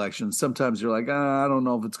getting the collection. Sometimes you're like, I don't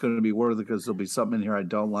know if it's going to be worth it because there'll be something in here I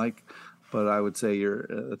don't like, but I would say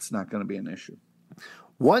it's not going to be an issue.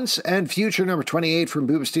 Once and Future #28 from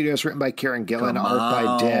Booba Studios, written by Kieran Gillen, art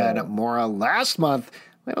by Dan Mora. Last month,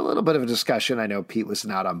 we had a little bit of a discussion. I know Pete was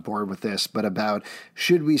not on board with this, but about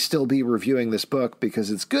should we still be reviewing this book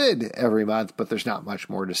because it's good every month, but there's not much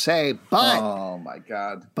more to say. But oh my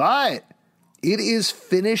God! But it is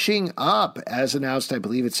finishing up, as announced, I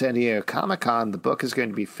believe, at San Diego Comic-Con. The book is going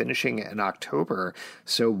to be finishing in October,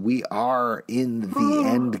 so we are in the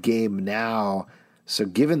end game now. So,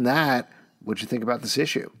 given that, what'd you think about this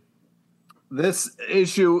issue? This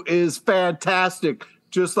issue is fantastic.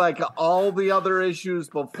 Just like all the other issues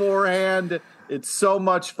beforehand, it's so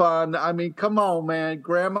much fun. I mean, come on, man.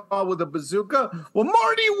 Grandma with a bazooka? Well,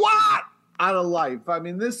 Marty Watt out of life. I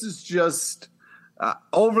mean, this is just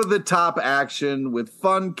over-the-top action with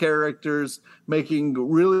fun characters, making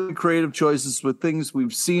really creative choices with things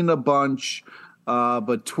we've seen a bunch,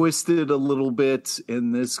 but twisted a little bit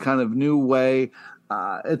in this kind of new way.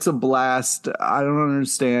 It's a blast. I don't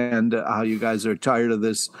understand how you guys are tired of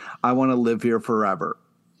this. I want to live here forever.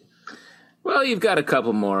 Well, you've got a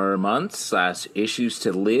couple more months / issues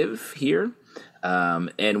to live here.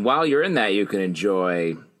 And while you're in that, you can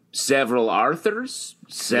enjoy several Arthurs,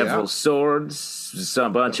 several swords, a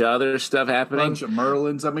bunch of other stuff happening. A bunch of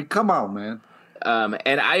Merlins. I mean, come on, man.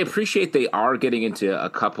 And I appreciate they are getting into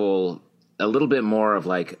a little bit more of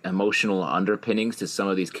like emotional underpinnings to some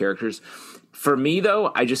of these characters. For me,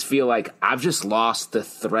 though, I just feel like I've just lost the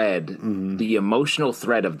thread, the emotional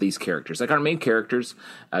thread of these characters. Like our main characters,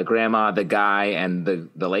 Grandma, the guy, and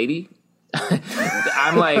the lady.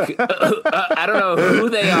 I'm like, I don't know who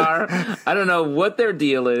they are. I don't know what their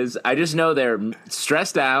deal is. I just know they're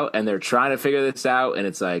stressed out and they're trying to figure this out. And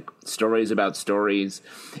it's like stories about stories.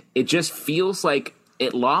 It just feels like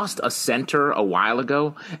it lost a center a while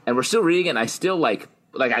ago. And we're still reading it. And I still like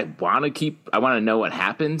I want to know what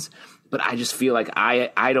happens. But I just feel like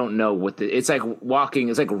I don't know it's like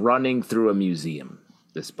running through a museum,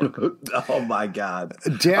 this book. Oh my God.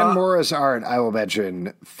 Dan Mora's art, I will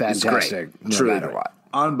mention, fantastic. No matter what.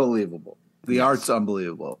 Unbelievable. The art's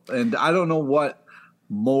unbelievable. And I don't know what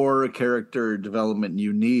more character development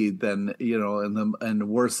you need than, in the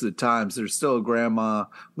worst of the times, there's still a grandma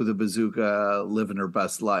with a bazooka living her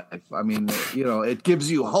best life. I mean, it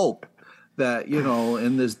gives you hope that,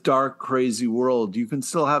 in this dark, crazy world, you can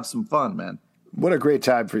still have some fun, man. What a great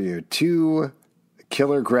time for you. 2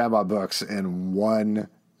 killer grandma books in one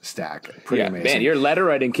stack. Pretty amazing. Man, your letter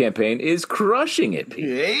writing campaign is crushing it, Pete.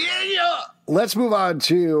 Yeah. Let's move on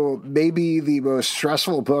to maybe the most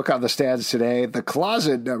stressful book on the stands today, The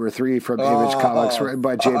Closet, #3 from Image Comics, written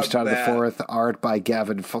by James Todd IV, art by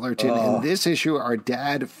Gavin Fullerton. In this issue, our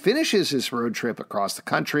dad finishes his road trip across the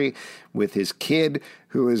country with his kid,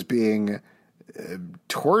 who is being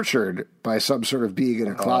tortured by some sort of being in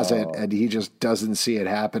a closet, and he just doesn't see it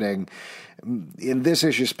happening. In this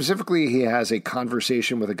issue specifically, he has a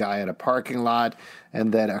conversation with a guy at a parking lot,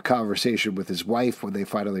 and then a conversation with his wife when they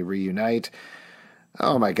finally reunite.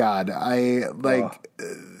 Oh my God. I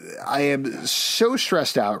am so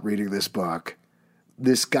stressed out reading this book.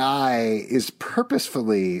 This guy is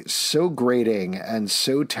purposefully so grating and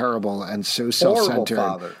so terrible and so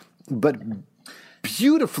self-centered, but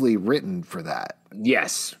beautifully written for that.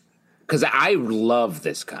 Yes. Because I love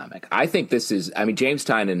this comic. I think this is, I mean, James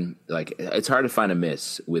Tynion, like, it's hard to find a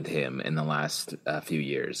miss with him in the last few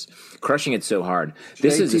years. Crushing it so hard.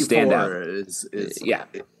 This is a standout. Yeah.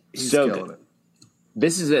 So good.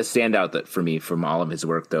 This is a standout for me from all of his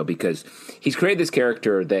work, though, because he's created this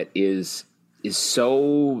character that is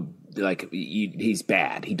so, like, he's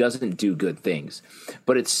bad. He doesn't do good things.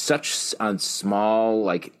 But it's such on small,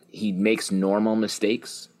 like, he makes normal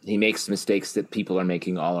mistakes. He makes mistakes that people are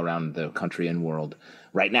making all around the country and world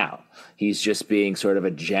right now. He's just being sort of a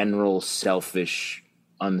general, selfish,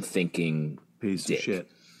 unthinking piece dick. Of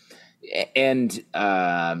shit. And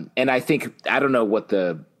I think, I don't know what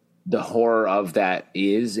the horror of that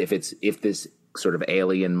is, if this sort of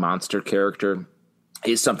alien monster character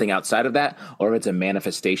is something outside of that, or if it's a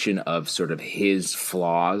manifestation of sort of his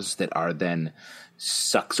flaws that are then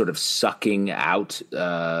sucking out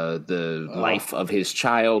the life of his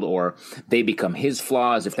child, or they become his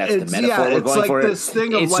flaws, if that's the metaphor we're going for. This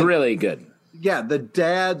thing of it's really good. Yeah, the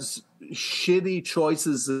dad's shitty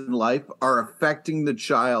choices in life are affecting the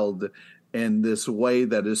child in this way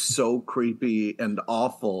that is so creepy and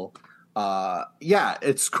awful.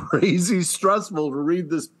 It's crazy stressful to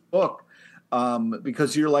read this book.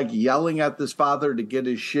 Because you're like yelling at this father to get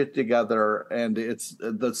his shit together, and it's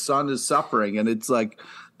the son is suffering, and it's like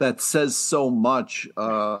that says so much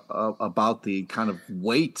about the kind of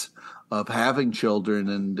weight of having children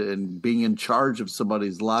and being in charge of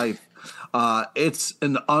somebody's life. It's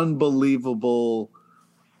an unbelievable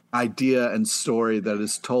idea and story that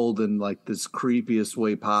is told in like this creepiest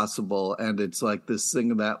way possible, and it's like this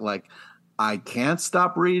thing that like, I can't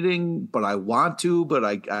stop reading, but I want to, but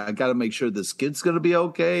I got to make sure this kid's going to be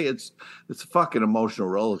okay. It's a fucking emotional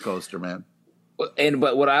roller coaster, man.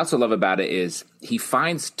 But what I also love about it is he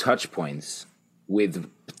finds touch points with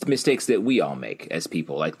mistakes that we all make as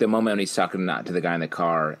people. Like the moment when he's talking to the guy in the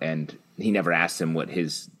car and he never asks him what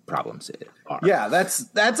his problems are. Yeah, that's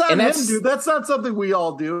on him, dude. That's not something we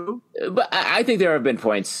all do. But I think there have been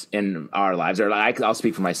points in our lives, or like, I'll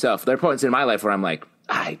speak for myself. There are points in my life where I'm like,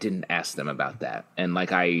 I didn't ask them about that, and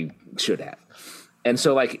like I should have. And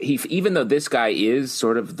so like even though this guy is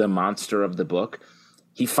sort of the monster of the book,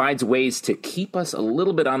 he finds ways to keep us a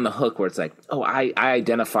little bit on the hook where it's like, oh, I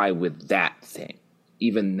identify with that thing,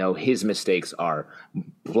 even though his mistakes are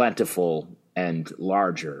plentiful and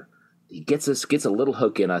larger. He gets a little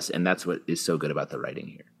hook in us, and that's what is so good about the writing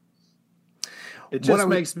here. It just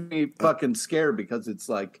makes me fucking scared because it's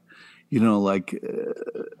like,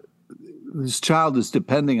 this child is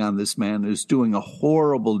depending on this man who's doing a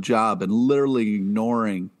horrible job and literally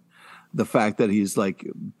ignoring the fact that he's like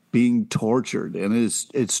being tortured, and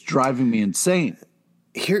it's driving me insane.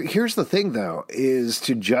 Here's the thing, though, is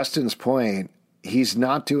to Justin's point, he's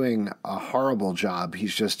not doing a horrible job.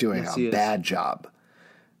 He's just doing a bad job.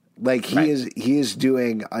 Like he is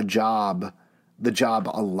doing a job, the job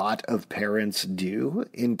a lot of parents do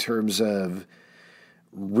in terms of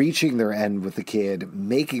reaching their end with the kid,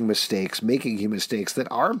 making human mistakes that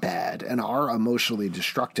are bad and are emotionally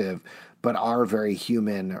destructive, but are very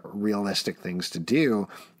human, realistic things to do.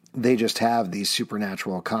 They just have these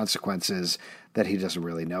supernatural consequences that he doesn't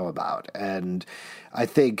really know about. And I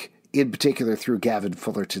think in particular through Gavin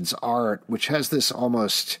Fullerton's art, which has this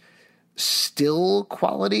almost still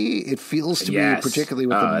quality, it feels to me, particularly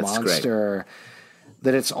with the monster,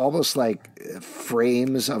 that it's almost like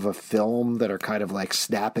frames of a film that are kind of like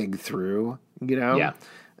snapping through, Yeah.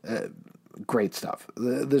 Great stuff.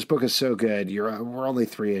 This book is so good. We're only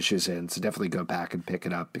 3 issues in, so definitely go back and pick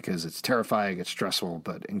it up because it's terrifying, it's stressful,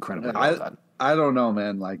 but incredibly well done. I don't know,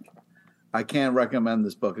 man. Like, I can't recommend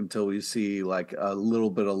this book until we see like a little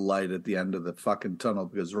bit of light at the end of the fucking tunnel,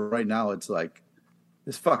 because right now it's like,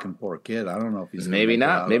 this fucking poor kid. I don't know if he's maybe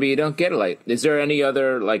not. Maybe you don't get it. Like, is there any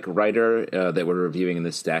other like writer that we're reviewing in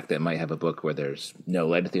this stack that might have a book where there's no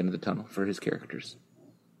light at the end of the tunnel for his characters?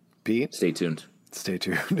 Pete? Stay tuned. Stay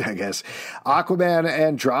tuned, I guess. Aquaman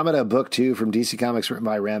Andromeda, book 2 from DC Comics, written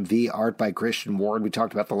by Ram V, art by Christian Ward. We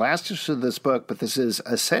talked about the last issue of this book, but this is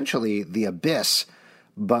essentially The Abyss,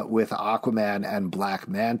 but with Aquaman and Black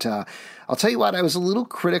Manta. I'll tell you what, I was a little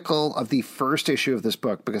critical of the first issue of this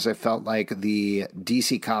book because I felt like the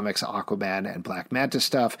DC Comics Aquaman and Black Manta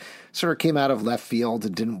stuff sort of came out of left field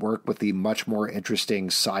and didn't work with the much more interesting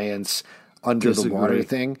science under the water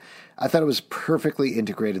thing. I thought it was perfectly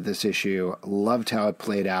integrated this issue. Loved how it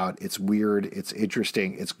played out. It's weird. It's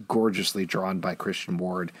interesting. It's gorgeously drawn by Christian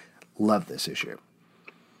Ward. Love this issue.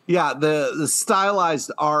 Yeah, the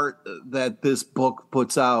stylized art that this book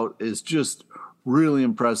puts out is just really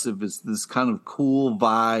impressive. It's this kind of cool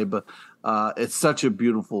vibe. It's such a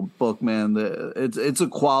beautiful book, man. It's a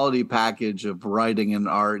quality package of writing and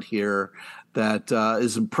art here that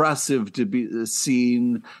is impressive to be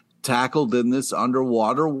seen tackled in this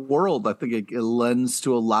underwater world. I think it lends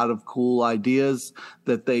to a lot of cool ideas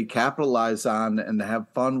that they capitalize on and have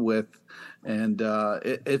fun with. And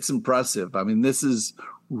it's impressive. I mean, this is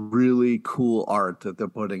really cool art that they're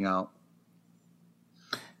putting out.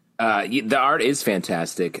 The art is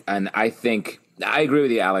fantastic. And I think I agree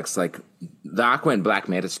with you, Alex. Like the Aqua and Black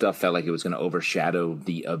Manta stuff felt like it was going to overshadow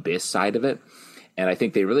the Abyss side of it. And I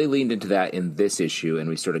think they really leaned into that in this issue. And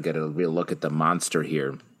we sort of get a real look at the monster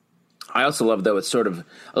here. I also love, though, it's sort of a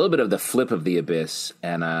little bit of the flip of the Abyss,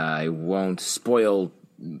 and I won't spoil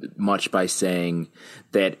much by saying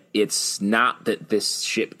that it's not that this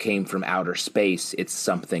ship came from outer space, it's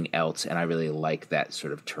something else, and I really like that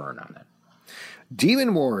sort of turn on it.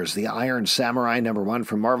 Demon Wars, the Iron Samurai, #1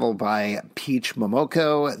 from Marvel by Peach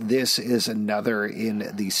Momoko. This is another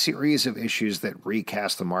in the series of issues that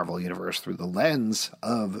recast the Marvel Universe through the lens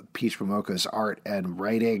of Peach Momoko's art and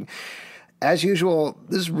writing. As usual,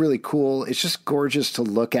 this is really cool. It's just gorgeous to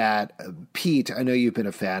look at. Pete, I know you've been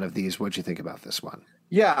a fan of these. What'd you think about this one?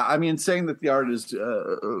 Yeah, I mean, saying that the art is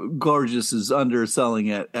gorgeous is underselling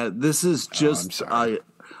it. This is just a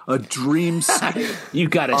dreamscape. You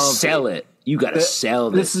got to sell it. You got to sell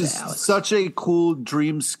this. This is Alex. such a cool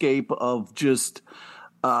dreamscape of just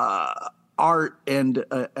art and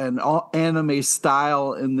anime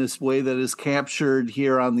style in this way that is captured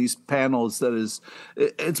here on these panels.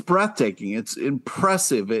 It's breathtaking. It's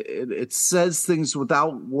impressive. It says things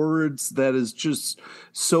without words that is just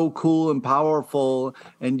so cool and powerful.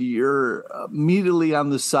 And you're immediately on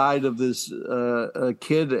the side of this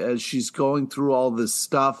kid as she's going through all this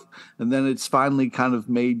stuff. And then it's finally kind of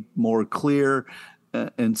made more clear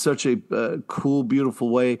in such a cool, beautiful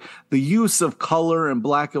way. The use of color and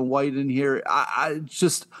black and white in here, I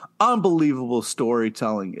just unbelievable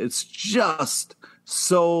storytelling. It's just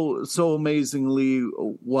so amazingly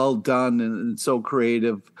well done and so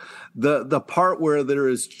creative. The part where there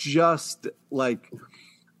is just like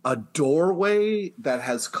a doorway that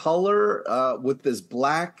has color with this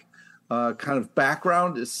black kind of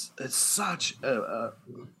background is such a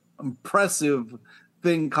impressive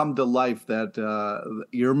thing come to life that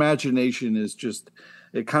your imagination is just,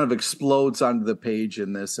 it kind of explodes onto the page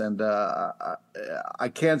in this. And I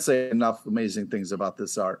can't say enough amazing things about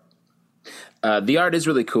this art. The art is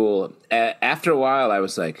really cool. After a while, I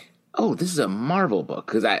was like, oh, this is a Marvel book.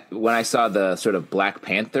 Because when I saw the sort of Black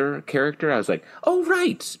Panther character, I was like, oh,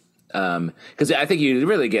 right. Because I think you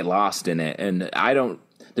really get lost in it. And I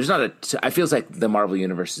feels like the Marvel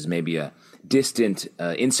Universe is maybe a distant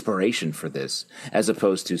inspiration for this, as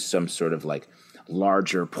opposed to some sort of like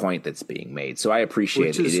larger point that's being made. So I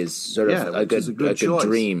appreciate it is sort of a good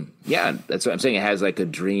dream. Yeah, that's what I'm saying. It has like a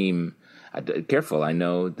dream. Careful, I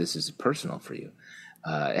know this is personal for you.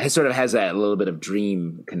 It sort of has that little bit of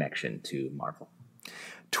dream connection to Marvel.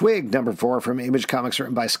 Twig, #4 from Image Comics,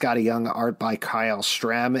 written by Scotty Young, art by Kyle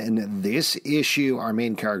Stram. In this issue, our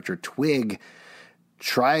main character, Twig,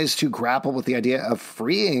 tries to grapple with the idea of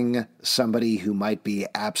freeing somebody who might be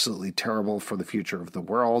absolutely terrible for the future of the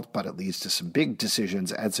world, but it leads to some big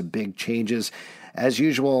decisions and some big changes. As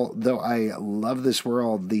usual, though I love this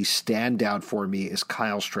world, the standout for me is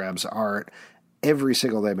Kyle Stram's art. Every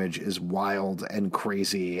single image is wild and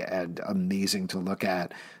crazy and amazing to look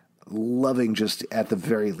at. Loving just, at the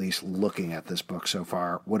very least, looking at this book so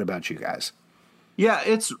far. What about you guys? Yeah,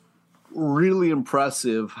 it's really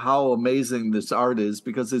impressive how amazing this art is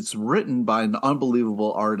because it's written by an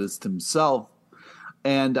unbelievable artist himself.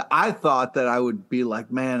 And I thought that I would be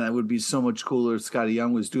like, man, it would be so much cooler if Scotty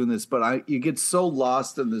Young was doing this. But you get so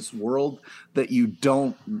lost in this world that you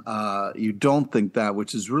don't think that,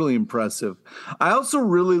 which is really impressive. I also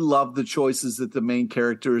really love the choices that the main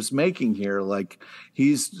character is making here. Like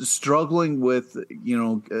he's struggling with,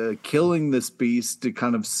 killing this beast to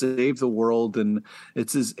kind of save the world. And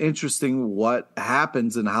it's as interesting what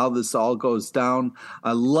happens and how this all goes down.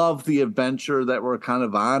 I love the adventure that we're kind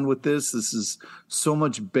of on with this. This is so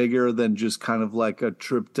much bigger than just kind of like a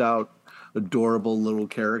tripped out, adorable little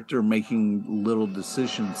character making little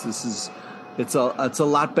decisions. It's a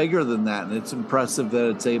lot bigger than that, and it's impressive that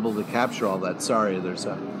it's able to capture all that. Sorry, there's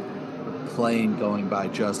a plane going by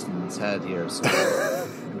Justin's head here.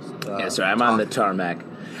 So I'm on the tarmac.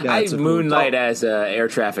 Yeah, I moonlight as air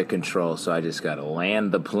traffic control, so I just got to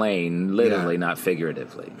land the plane, literally, not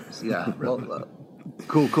figuratively. Yeah, well,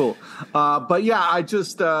 cool. But yeah, I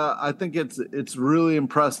think it's really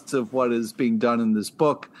impressive what is being done in this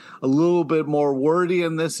book. A little bit more wordy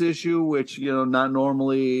in this issue, which not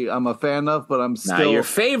normally I'm a fan of, but I'm still not your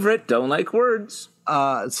favorite. Don't like words.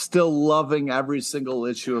 Still loving every single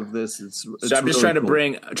issue of this. It's so I'm just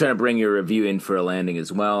really trying to bring your review in for a landing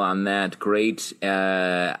as well on that. Great.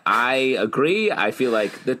 I agree. I feel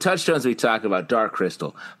like the touchstones we talk about, Dark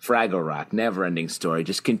Crystal, Fraggle Rock, Never Ending Story,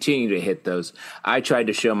 just continue to hit those. I tried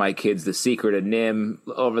to show my kids The Secret of Nim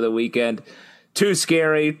over the weekend. Too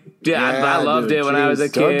scary. I loved it when I was a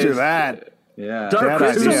kid. Don't do that. Yeah. Dark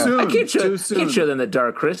Crystal. I can't show them the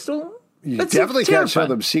Dark Crystal. You definitely can't show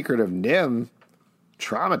them Secret of Nim.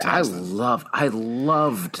 Traumatized. I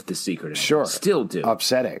loved The Secret of Nim. Sure. Still do.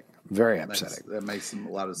 Upsetting. Very upsetting. That makes a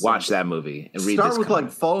lot of sense. Watch that movie and read Start this with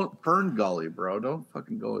comic. like Fern Gully, bro. Don't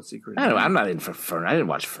fucking go with Secret. I'm not in for Fern. I didn't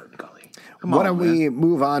watch Fern Gully. Why don't we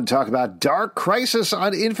move on, talk about Dark Crisis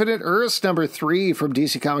on Infinite Earths, #3 from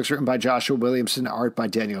DC Comics, written by Joshua Williamson, art by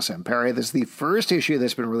Daniel Sampere. This is the first issue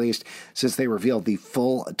that's been released since they revealed the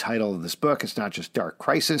full title of this book. It's not just Dark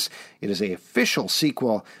Crisis. It is an official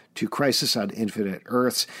sequel to Crisis on Infinite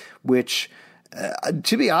Earths, which,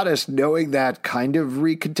 to be honest, knowing that kind of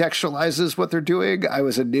recontextualizes what they're doing. I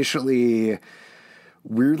was initially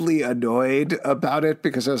weirdly annoyed about it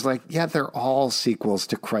because I was like, yeah, they're all sequels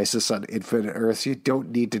to Crisis on Infinite Earths. You don't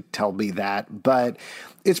need to tell me that. But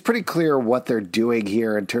it's pretty clear what they're doing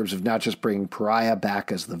here in terms of not just bringing Pariah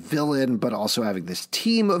back as the villain, but also having this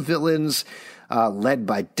team of villains led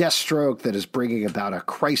by Deathstroke that is bringing about a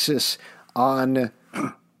crisis on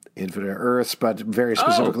Infinite Earths, but very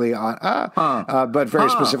specifically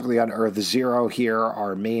specifically on Earth Zero here,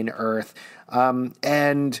 our main Earth.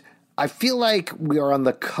 And I feel like we are on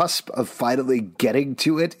the cusp of finally getting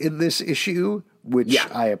to it in this issue, which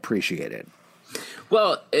I appreciated.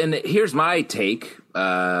 Well, and here's my take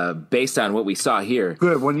based on what we saw here.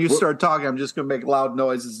 Good. When you start talking, I'm just going to make loud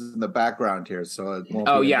noises in the background here. So it won't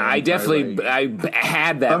I definitely I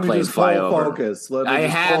had that plane fly over. I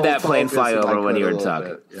had that plane fly over when you were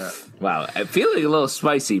talking. Yeah. Wow. I'm feeling a little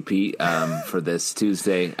spicy, Pete, for this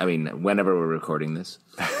Tuesday. I mean, whenever we're recording this.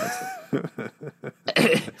 Keep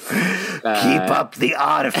up the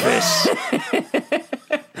artifice.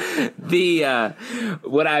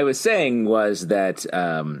 What I was saying was that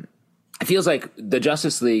it feels like the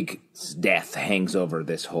Justice League's death hangs over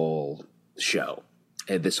this whole show.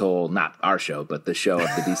 This whole, not our show, but the show of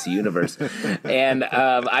the DC universe. And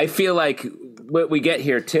I feel like what we get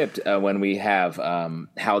here tipped when we have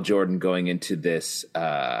Hal Jordan going into this,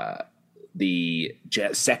 the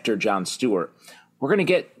Sector John Stewart, we're going to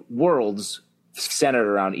get worlds centered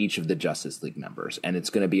around each of the Justice League members. And it's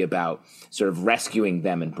going to be about sort of rescuing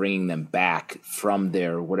them and bringing them back from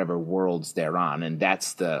their whatever worlds they're on. And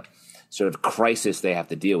that's the sort of crisis they have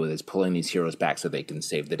to deal with, is pulling these heroes back so they can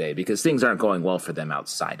save the day, because things aren't going well for them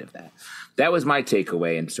outside of that. That was my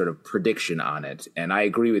takeaway and sort of prediction on it. And I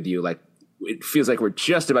agree with you. Like, it feels like we're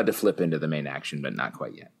just about to flip into the main action, but not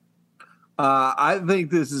quite yet. I think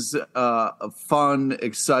this is a fun,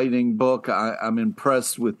 exciting book. I'm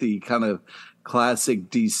impressed with the kind of classic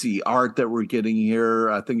DC art that we're getting here.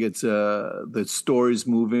 I think it's the story's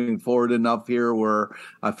moving forward enough here where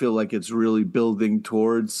I feel like it's really building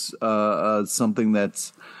towards something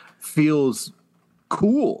that feels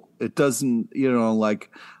cool. It doesn't, like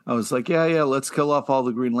I was like, yeah, let's kill off all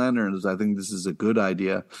the Green Lanterns. I think this is a good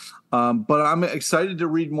idea. But I'm excited to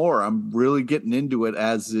read more. I'm really getting into it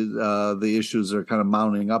as the issues are kind of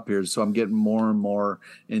mounting up here. So I'm getting more and more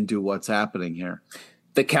into what's happening here.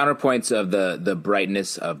 The counterpoints of the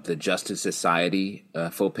brightness of the Justice Society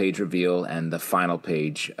full page reveal and the final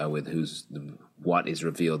page with what is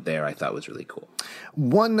revealed there, I thought was really cool.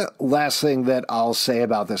 One last thing that I'll say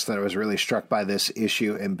about this that I was really struck by this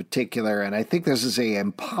issue in particular, and I think this is a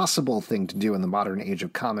impossible thing to do in the modern age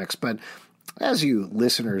of comics, but as you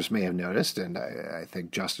listeners may have noticed, and I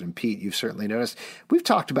think Justin and Pete, you've certainly noticed, we've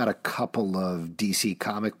talked about a couple of DC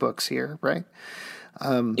comic books here, right?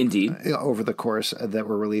 Indeed. Over the course that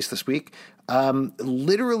were released this week.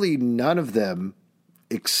 Literally none of them,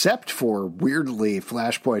 except for, weirdly,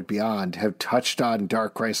 Flashpoint Beyond, have touched on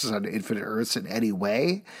Dark Crisis on Infinite Earths in any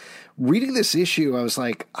way. Reading this issue, I was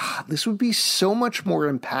like, this would be so much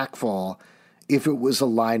more impactful if it was a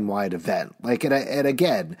line-wide event. Like, and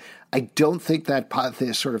again, I don't think that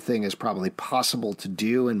this sort of thing is probably possible to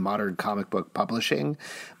do in modern comic book publishing,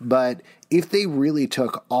 but if they really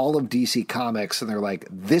took all of DC Comics and they're like,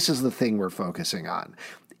 this is the thing we're focusing on.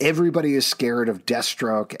 Everybody is scared of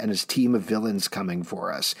Deathstroke and his team of villains coming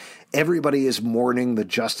for us. Everybody is mourning the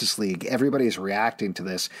Justice League. Everybody is reacting to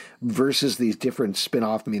this versus these different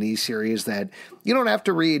spin-off miniseries that you don't have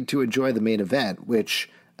to read to enjoy the main event, which,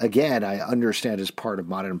 again, I understand is part of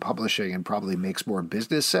modern publishing and probably makes more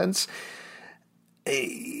business sense.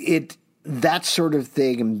 That sort of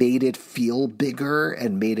thing made it feel bigger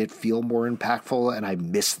and made it feel more impactful, and I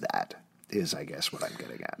miss that, is, I guess, what I'm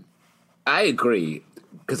getting at. I agree.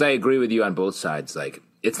 Because I agree with you on both sides. Like,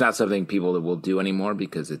 it's not something people will do anymore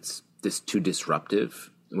because it's too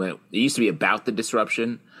disruptive. When it used to be about the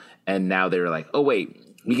disruption, and now they're like, oh, wait,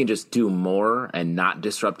 we can just do more and not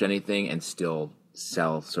disrupt anything and still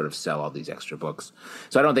sell all these extra books.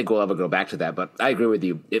 So I don't think we'll ever go back to that. But I agree with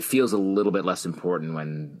you. It feels a little bit less important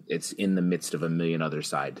when it's in the midst of a million other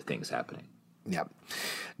side things happening. Yep.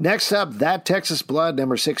 Next up, That Texas Blood,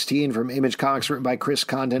 number 16 from Image Comics, written by Chris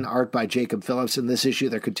Condon, art by Jacob Phillips. In this issue,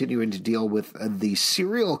 they're continuing to deal with the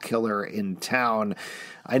serial killer in town.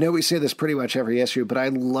 I know we say this pretty much every issue, but I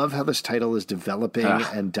love how this title is developing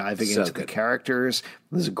and diving into the characters.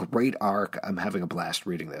 This is a great arc. I'm having a blast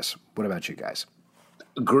reading this. What about you guys?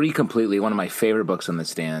 Agree completely. One of my favorite books on the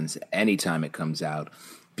stands anytime it comes out.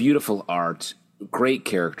 Beautiful art. Great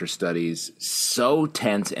character studies, so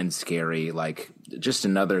tense and scary, like just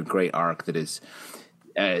another great arc that is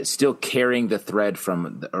still carrying the thread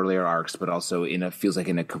from the earlier arcs, but also feels like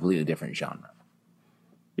in a completely different genre.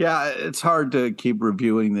 Yeah, it's hard to keep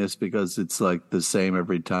reviewing this because it's like the same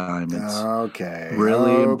every time. It's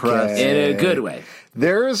really impressive. In a good way.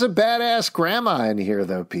 There is a badass grandma in here,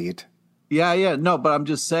 though, Pete. Yeah. No, but I'm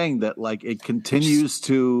just saying that, like, it continues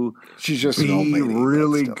to she's just be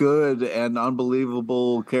really good and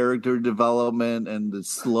unbelievable character development and the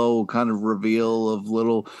slow kind of reveal of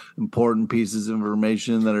little important pieces of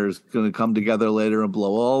information that are going to come together later and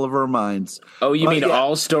blow all of our minds. Oh, you mean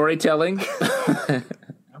all storytelling?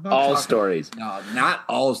 All stories. No, not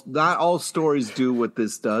all stories do what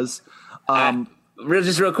this does.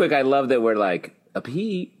 Just real quick, I love that we're like,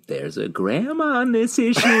 Pete, there's a grandma on this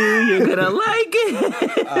issue. You're gonna like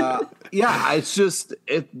it. It's just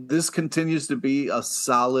this continues to be a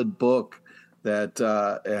solid book that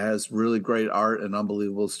it has really great art and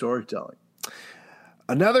unbelievable storytelling.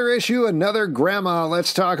 Another issue, another grandma.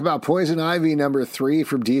 Let's talk about Poison Ivy, number 3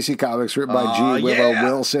 from DC Comics, written by G. Willow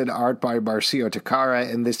Wilson, art by Marcio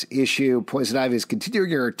Takara. In this issue, Poison Ivy is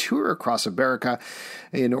continuing her tour across America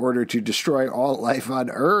in order to destroy all life on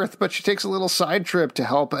Earth, but she takes a little side trip to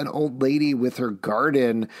help an old lady with her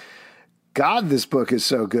garden. God, this book is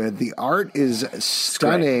so good. The art is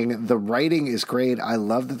stunning. The writing is great. I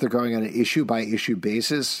love that they're going on an issue-by-issue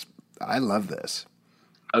basis. I love this.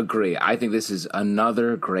 Agree. I think this is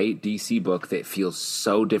another great DC book that feels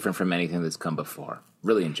so different from anything that's come before.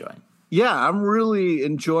 Really enjoying. Yeah, I'm really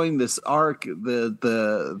enjoying this arc,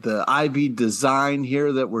 the Ivy design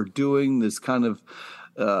here that we're doing, this kind of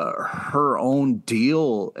her own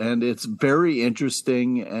deal, and it's very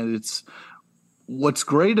interesting. And it's what's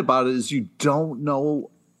great about it is you don't know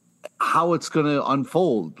how it's going to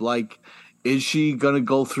unfold. Like, is she going to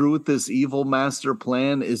go through with this evil master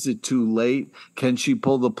plan? Is it too late? Can she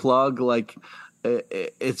pull the plug? Like,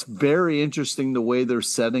 it's very interesting the way they're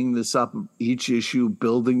setting this up each issue,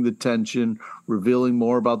 building the tension, revealing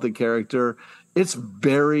more about the character. It's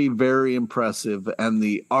very, very impressive, and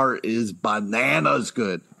the art is bananas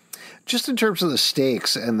good. Just in terms of the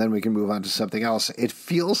stakes, and then we can move on to something else, it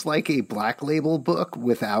feels like a Black Label book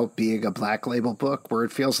without being a Black Label book, where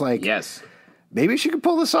it feels like... Yes. Maybe she can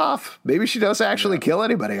pull this off. Maybe she does actually kill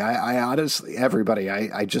anybody. I honestly, everybody,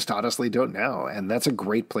 I just honestly don't know. And that's a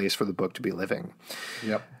great place for the book to be living.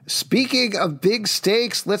 Yep. Speaking of big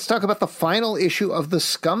stakes, let's talk about the final issue of The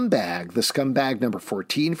Scumbag. The Scumbag number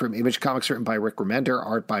 14 from Image Comics, written by Rick Remender,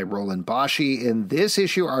 art by Roland Boschi. In this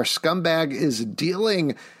issue, our scumbag is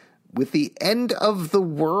dealing With the end of the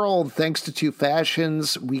world, thanks to Two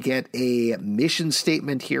Fashions, we get a mission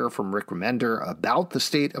statement here from Rick Remender about the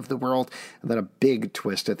state of the world, and then a big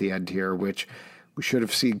twist at the end here, which we should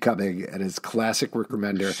have seen coming, and it's classic Rick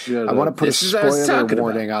Remender. I want to put a spoiler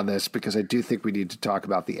warning on this because I do think we need to talk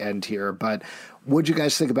about the end here. But what did you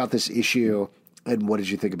guys think about this issue, and what did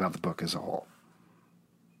you think about the book as a whole?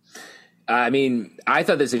 I mean, I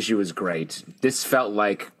thought this issue was great. This felt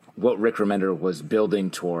like what Rick Remender was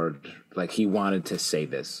building toward, like he wanted to say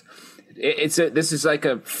this. This is like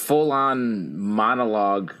a full-on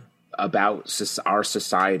monologue about our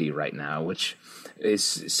society right now, which is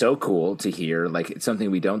so cool to hear. Like, it's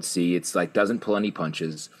something we don't see. It's like doesn't pull any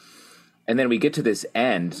punches. And then we get to this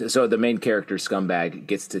end. So the main character, Scumbag,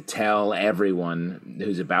 gets to tell everyone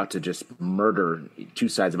who's about to just murder, two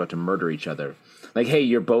sides about to murder each other, like, hey,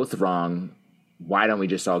 you're both wrong. Why don't we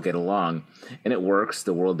just all get along? And it works.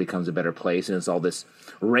 The world becomes a better place. And it's all this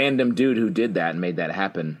random dude who did that and made that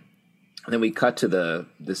happen. And then we cut to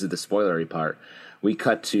this is the spoilery part. We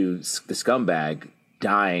cut to the Scumbag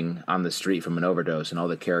dying on the street from an overdose. And all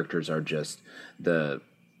the characters are just the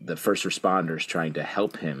first responders trying to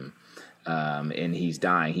help him. And he's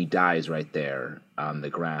dying. He dies right there on the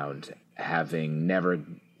ground, having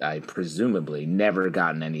presumably never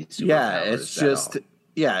gotten any superpowers. Yeah, it's just...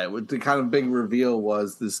 Yeah, the kind of big reveal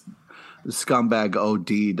was this Scumbag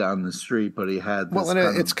OD'd on the street, but he had this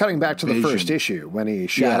it's cutting back to the first issue when he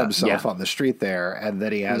shot himself on the street there, and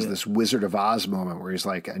then he has this Wizard of Oz moment where he's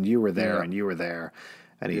like, and you were there, and you were there,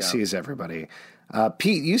 and he sees everybody.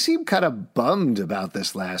 Pete, you seem kind of bummed about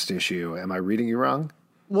this last issue. Am I reading you wrong?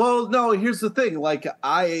 Well, no, here's the thing. Like,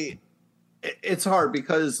 it's hard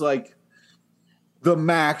because, like,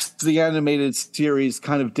 the animated series,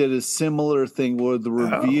 kind of did a similar thing where the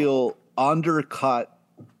reveal undercut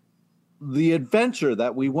the adventure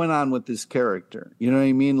that we went on with this character. You know what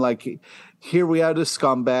I mean? Like, here we had a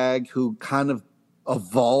Scumbag who kind of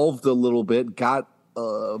evolved a little bit, got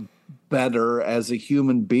better as a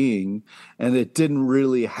human being, and it didn't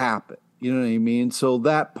really happen. You know what I mean? So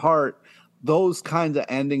that part, those kinds of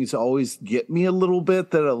endings always get me a little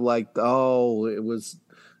bit, that are like, oh, it was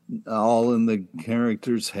all in the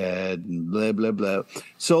character's head and blah, blah, blah.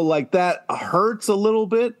 So like that hurts a little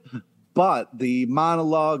bit, but the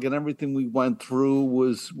monologue and everything we went through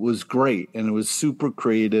was great, and it was super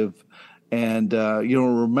creative. And,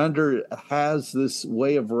 Remender has this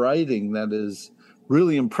way of writing that is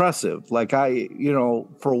really impressive. Like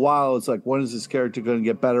for a while, it's like, when is this character going to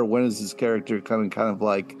get better? When is this character kind of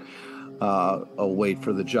like, wait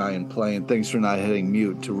for the giant plane. Thanks for not hitting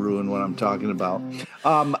mute to ruin what I'm talking about.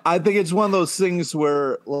 I think it's one of those things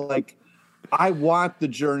where, like, I want the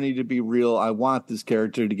journey to be real. I want this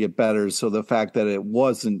character to get better. So the fact that it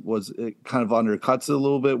it kind of undercuts it a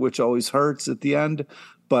little bit, which always hurts at the end.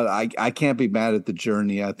 But I can't be mad at the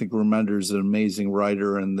journey. I think Remender's an amazing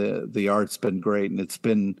writer, and the art's been great, and it's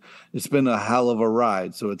been a hell of a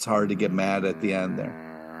ride. So it's hard to get mad at the end there.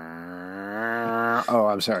 Oh,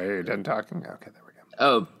 I'm sorry. You're done talking? Okay, there we go.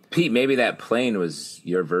 Oh, Pete, maybe that plane was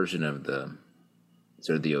your version of the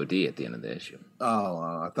OD at the end of the issue. Oh,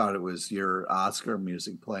 I thought it was your Oscar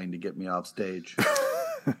music playing to get me off stage.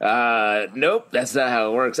 Nope, that's not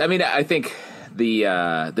how it works. I mean, I think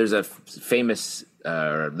there's a famous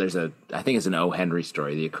I think it's an O. Henry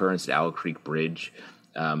story, The Occurrence at Owl Creek Bridge,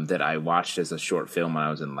 that I watched as a short film when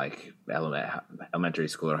I was in like elementary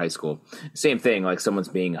school or high school. Same thing, like someone's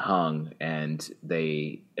being hung and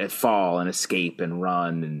they fall and escape and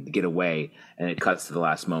run and get away, and it cuts to the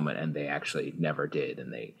last moment and they actually never did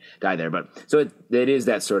and they die there. But so it is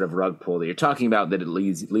that sort of rug pull that you're talking about, that it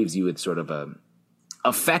leaves you with sort of a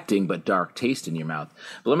affecting but dark taste in your mouth.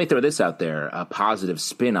 But let me throw this out there, a positive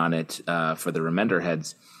spin on it for the Remender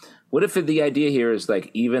heads. What if the idea here is like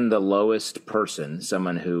even the lowest person,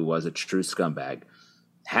 someone who was a true scumbag,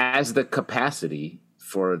 has the capacity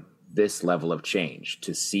for this level of change,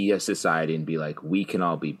 to see a society and be like, we can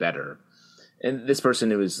all be better. And this person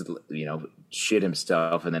who was, shit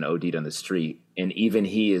himself and then OD'd on the street, and even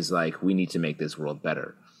he is like, we need to make this world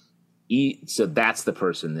better. So that's the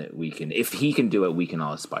person that we can, if he can do it, we can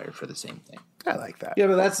all aspire for the same thing. I like that. Yeah,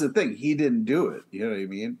 but that's the thing. He didn't do it. You know what I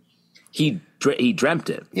mean? He dreamt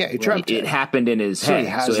it. Yeah, he dreamt it. It happened in his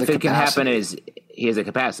head. So if it can happen he has a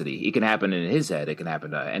capacity. It can happen in his head. It can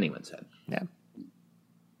happen to anyone's head. Yeah.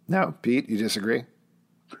 No, Pete, you disagree?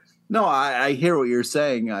 No, I hear what you're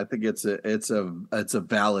saying. I think it's a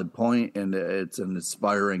valid point, and it's an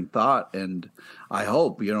inspiring thought. And I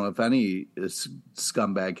hope, if any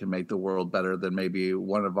scumbag can make the world better, then maybe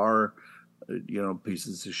one of our,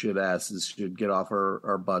 pieces of shit asses should get off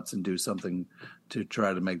our butts and do something to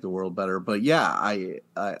try to make the world better. But yeah,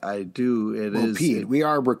 I do. Pete, we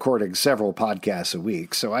are recording several podcasts a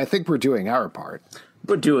week, so I think we're doing our part.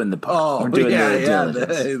 We're doing the part. We're doing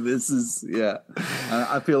This is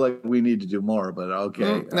I feel like we need to do more, but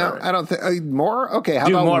okay. No, right. I don't think more. Okay, how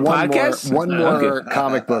do about more podcasts? One more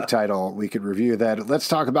comic book title we could review. That let's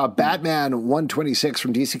talk about Batman 126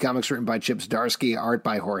 from DC Comics, written by Chip Zdarsky, art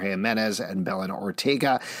by Jorge Jimenez and Belen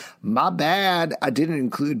Ortega. My bad, I didn't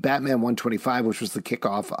include Batman 125, which was the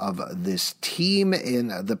kickoff of this team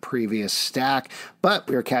in the previous stack, but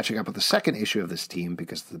we are catching up with the second issue of this team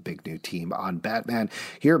because of the big new team on Batman.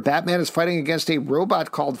 Here, Batman is fighting against a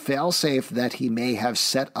robot called Failsafe that he may have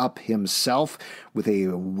set up himself, with a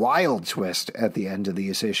wild twist at the end of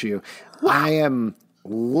this issue. Wow. I am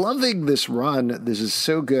loving this run. This is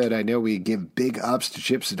so good. I know we give big ups to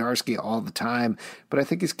Chip Zdarsky all the time, but I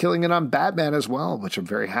think he's killing it on Batman as well, which I'm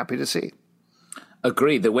very happy to see.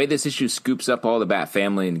 Agreed. The way this issue scoops up all the Bat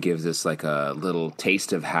family and gives us like a little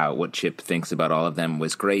taste of what Chip thinks about all of them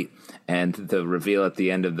was great. And the reveal at the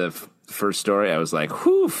end of the first story, I was like,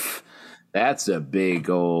 whew, that's a big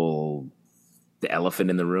old elephant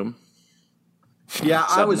in the room. Yeah,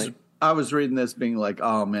 I was reading this being like,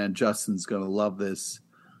 oh man, Justin's going to love this.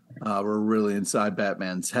 We're really inside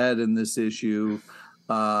Batman's head in this issue.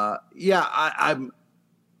 I'm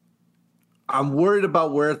worried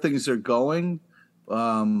about where things are going,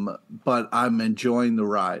 but I'm enjoying the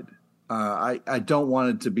ride. I don't want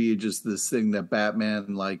it to be just this thing that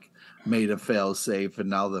Batman made a fail-safe, and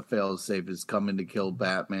now the fail-safe is coming to kill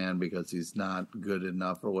Batman because he's not good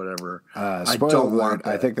enough or whatever. I don't want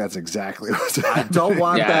that. I think that's exactly what's happening. I don't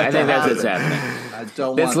want that. I think that's what's happening. I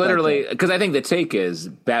don't. It's literally because I think the take is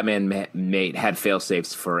Batman had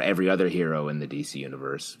fail-safes for every other hero in the DC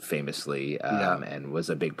universe, famously, and was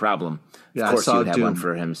a big problem. Yeah, of course, he would have one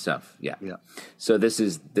for himself. Yeah. So this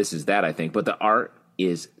is that, I think, but the art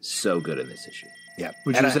is so good in this issue. Yeah.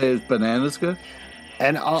 Would you say Banana's good?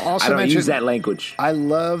 And I'll also I don't mention, use that language. I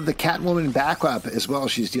love the Catwoman backup as well.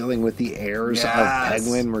 She's dealing with the heirs of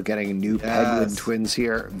Penguin. We're getting new Penguin twins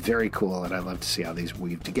here. Very cool, and I love to see how these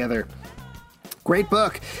weave together. Great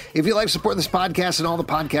book. If you'd like to support this podcast and all the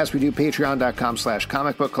podcasts we do,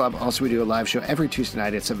 patreon.com/Comic Book Club. Also, we do a live show every Tuesday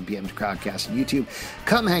night at 7 p.m. to Crowdcast and YouTube.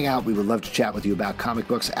 Come hang out. We would love to chat with you about comic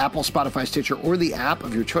books, Apple, Spotify, Stitcher, or the app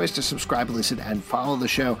of your choice to subscribe, listen, and follow the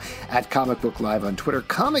show at Comic Book Live on Twitter,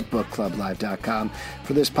 comicbookclublive.com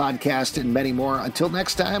for this podcast and many more. Until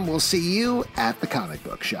next time, we'll see you at the comic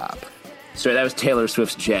book shop. Sorry, that was Taylor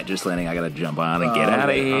Swift's jet just landing. I got to jump on and get out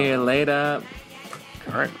of here later.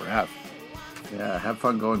 All right, we're out. Yeah, have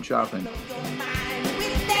fun going shopping. With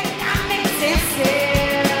that common sense.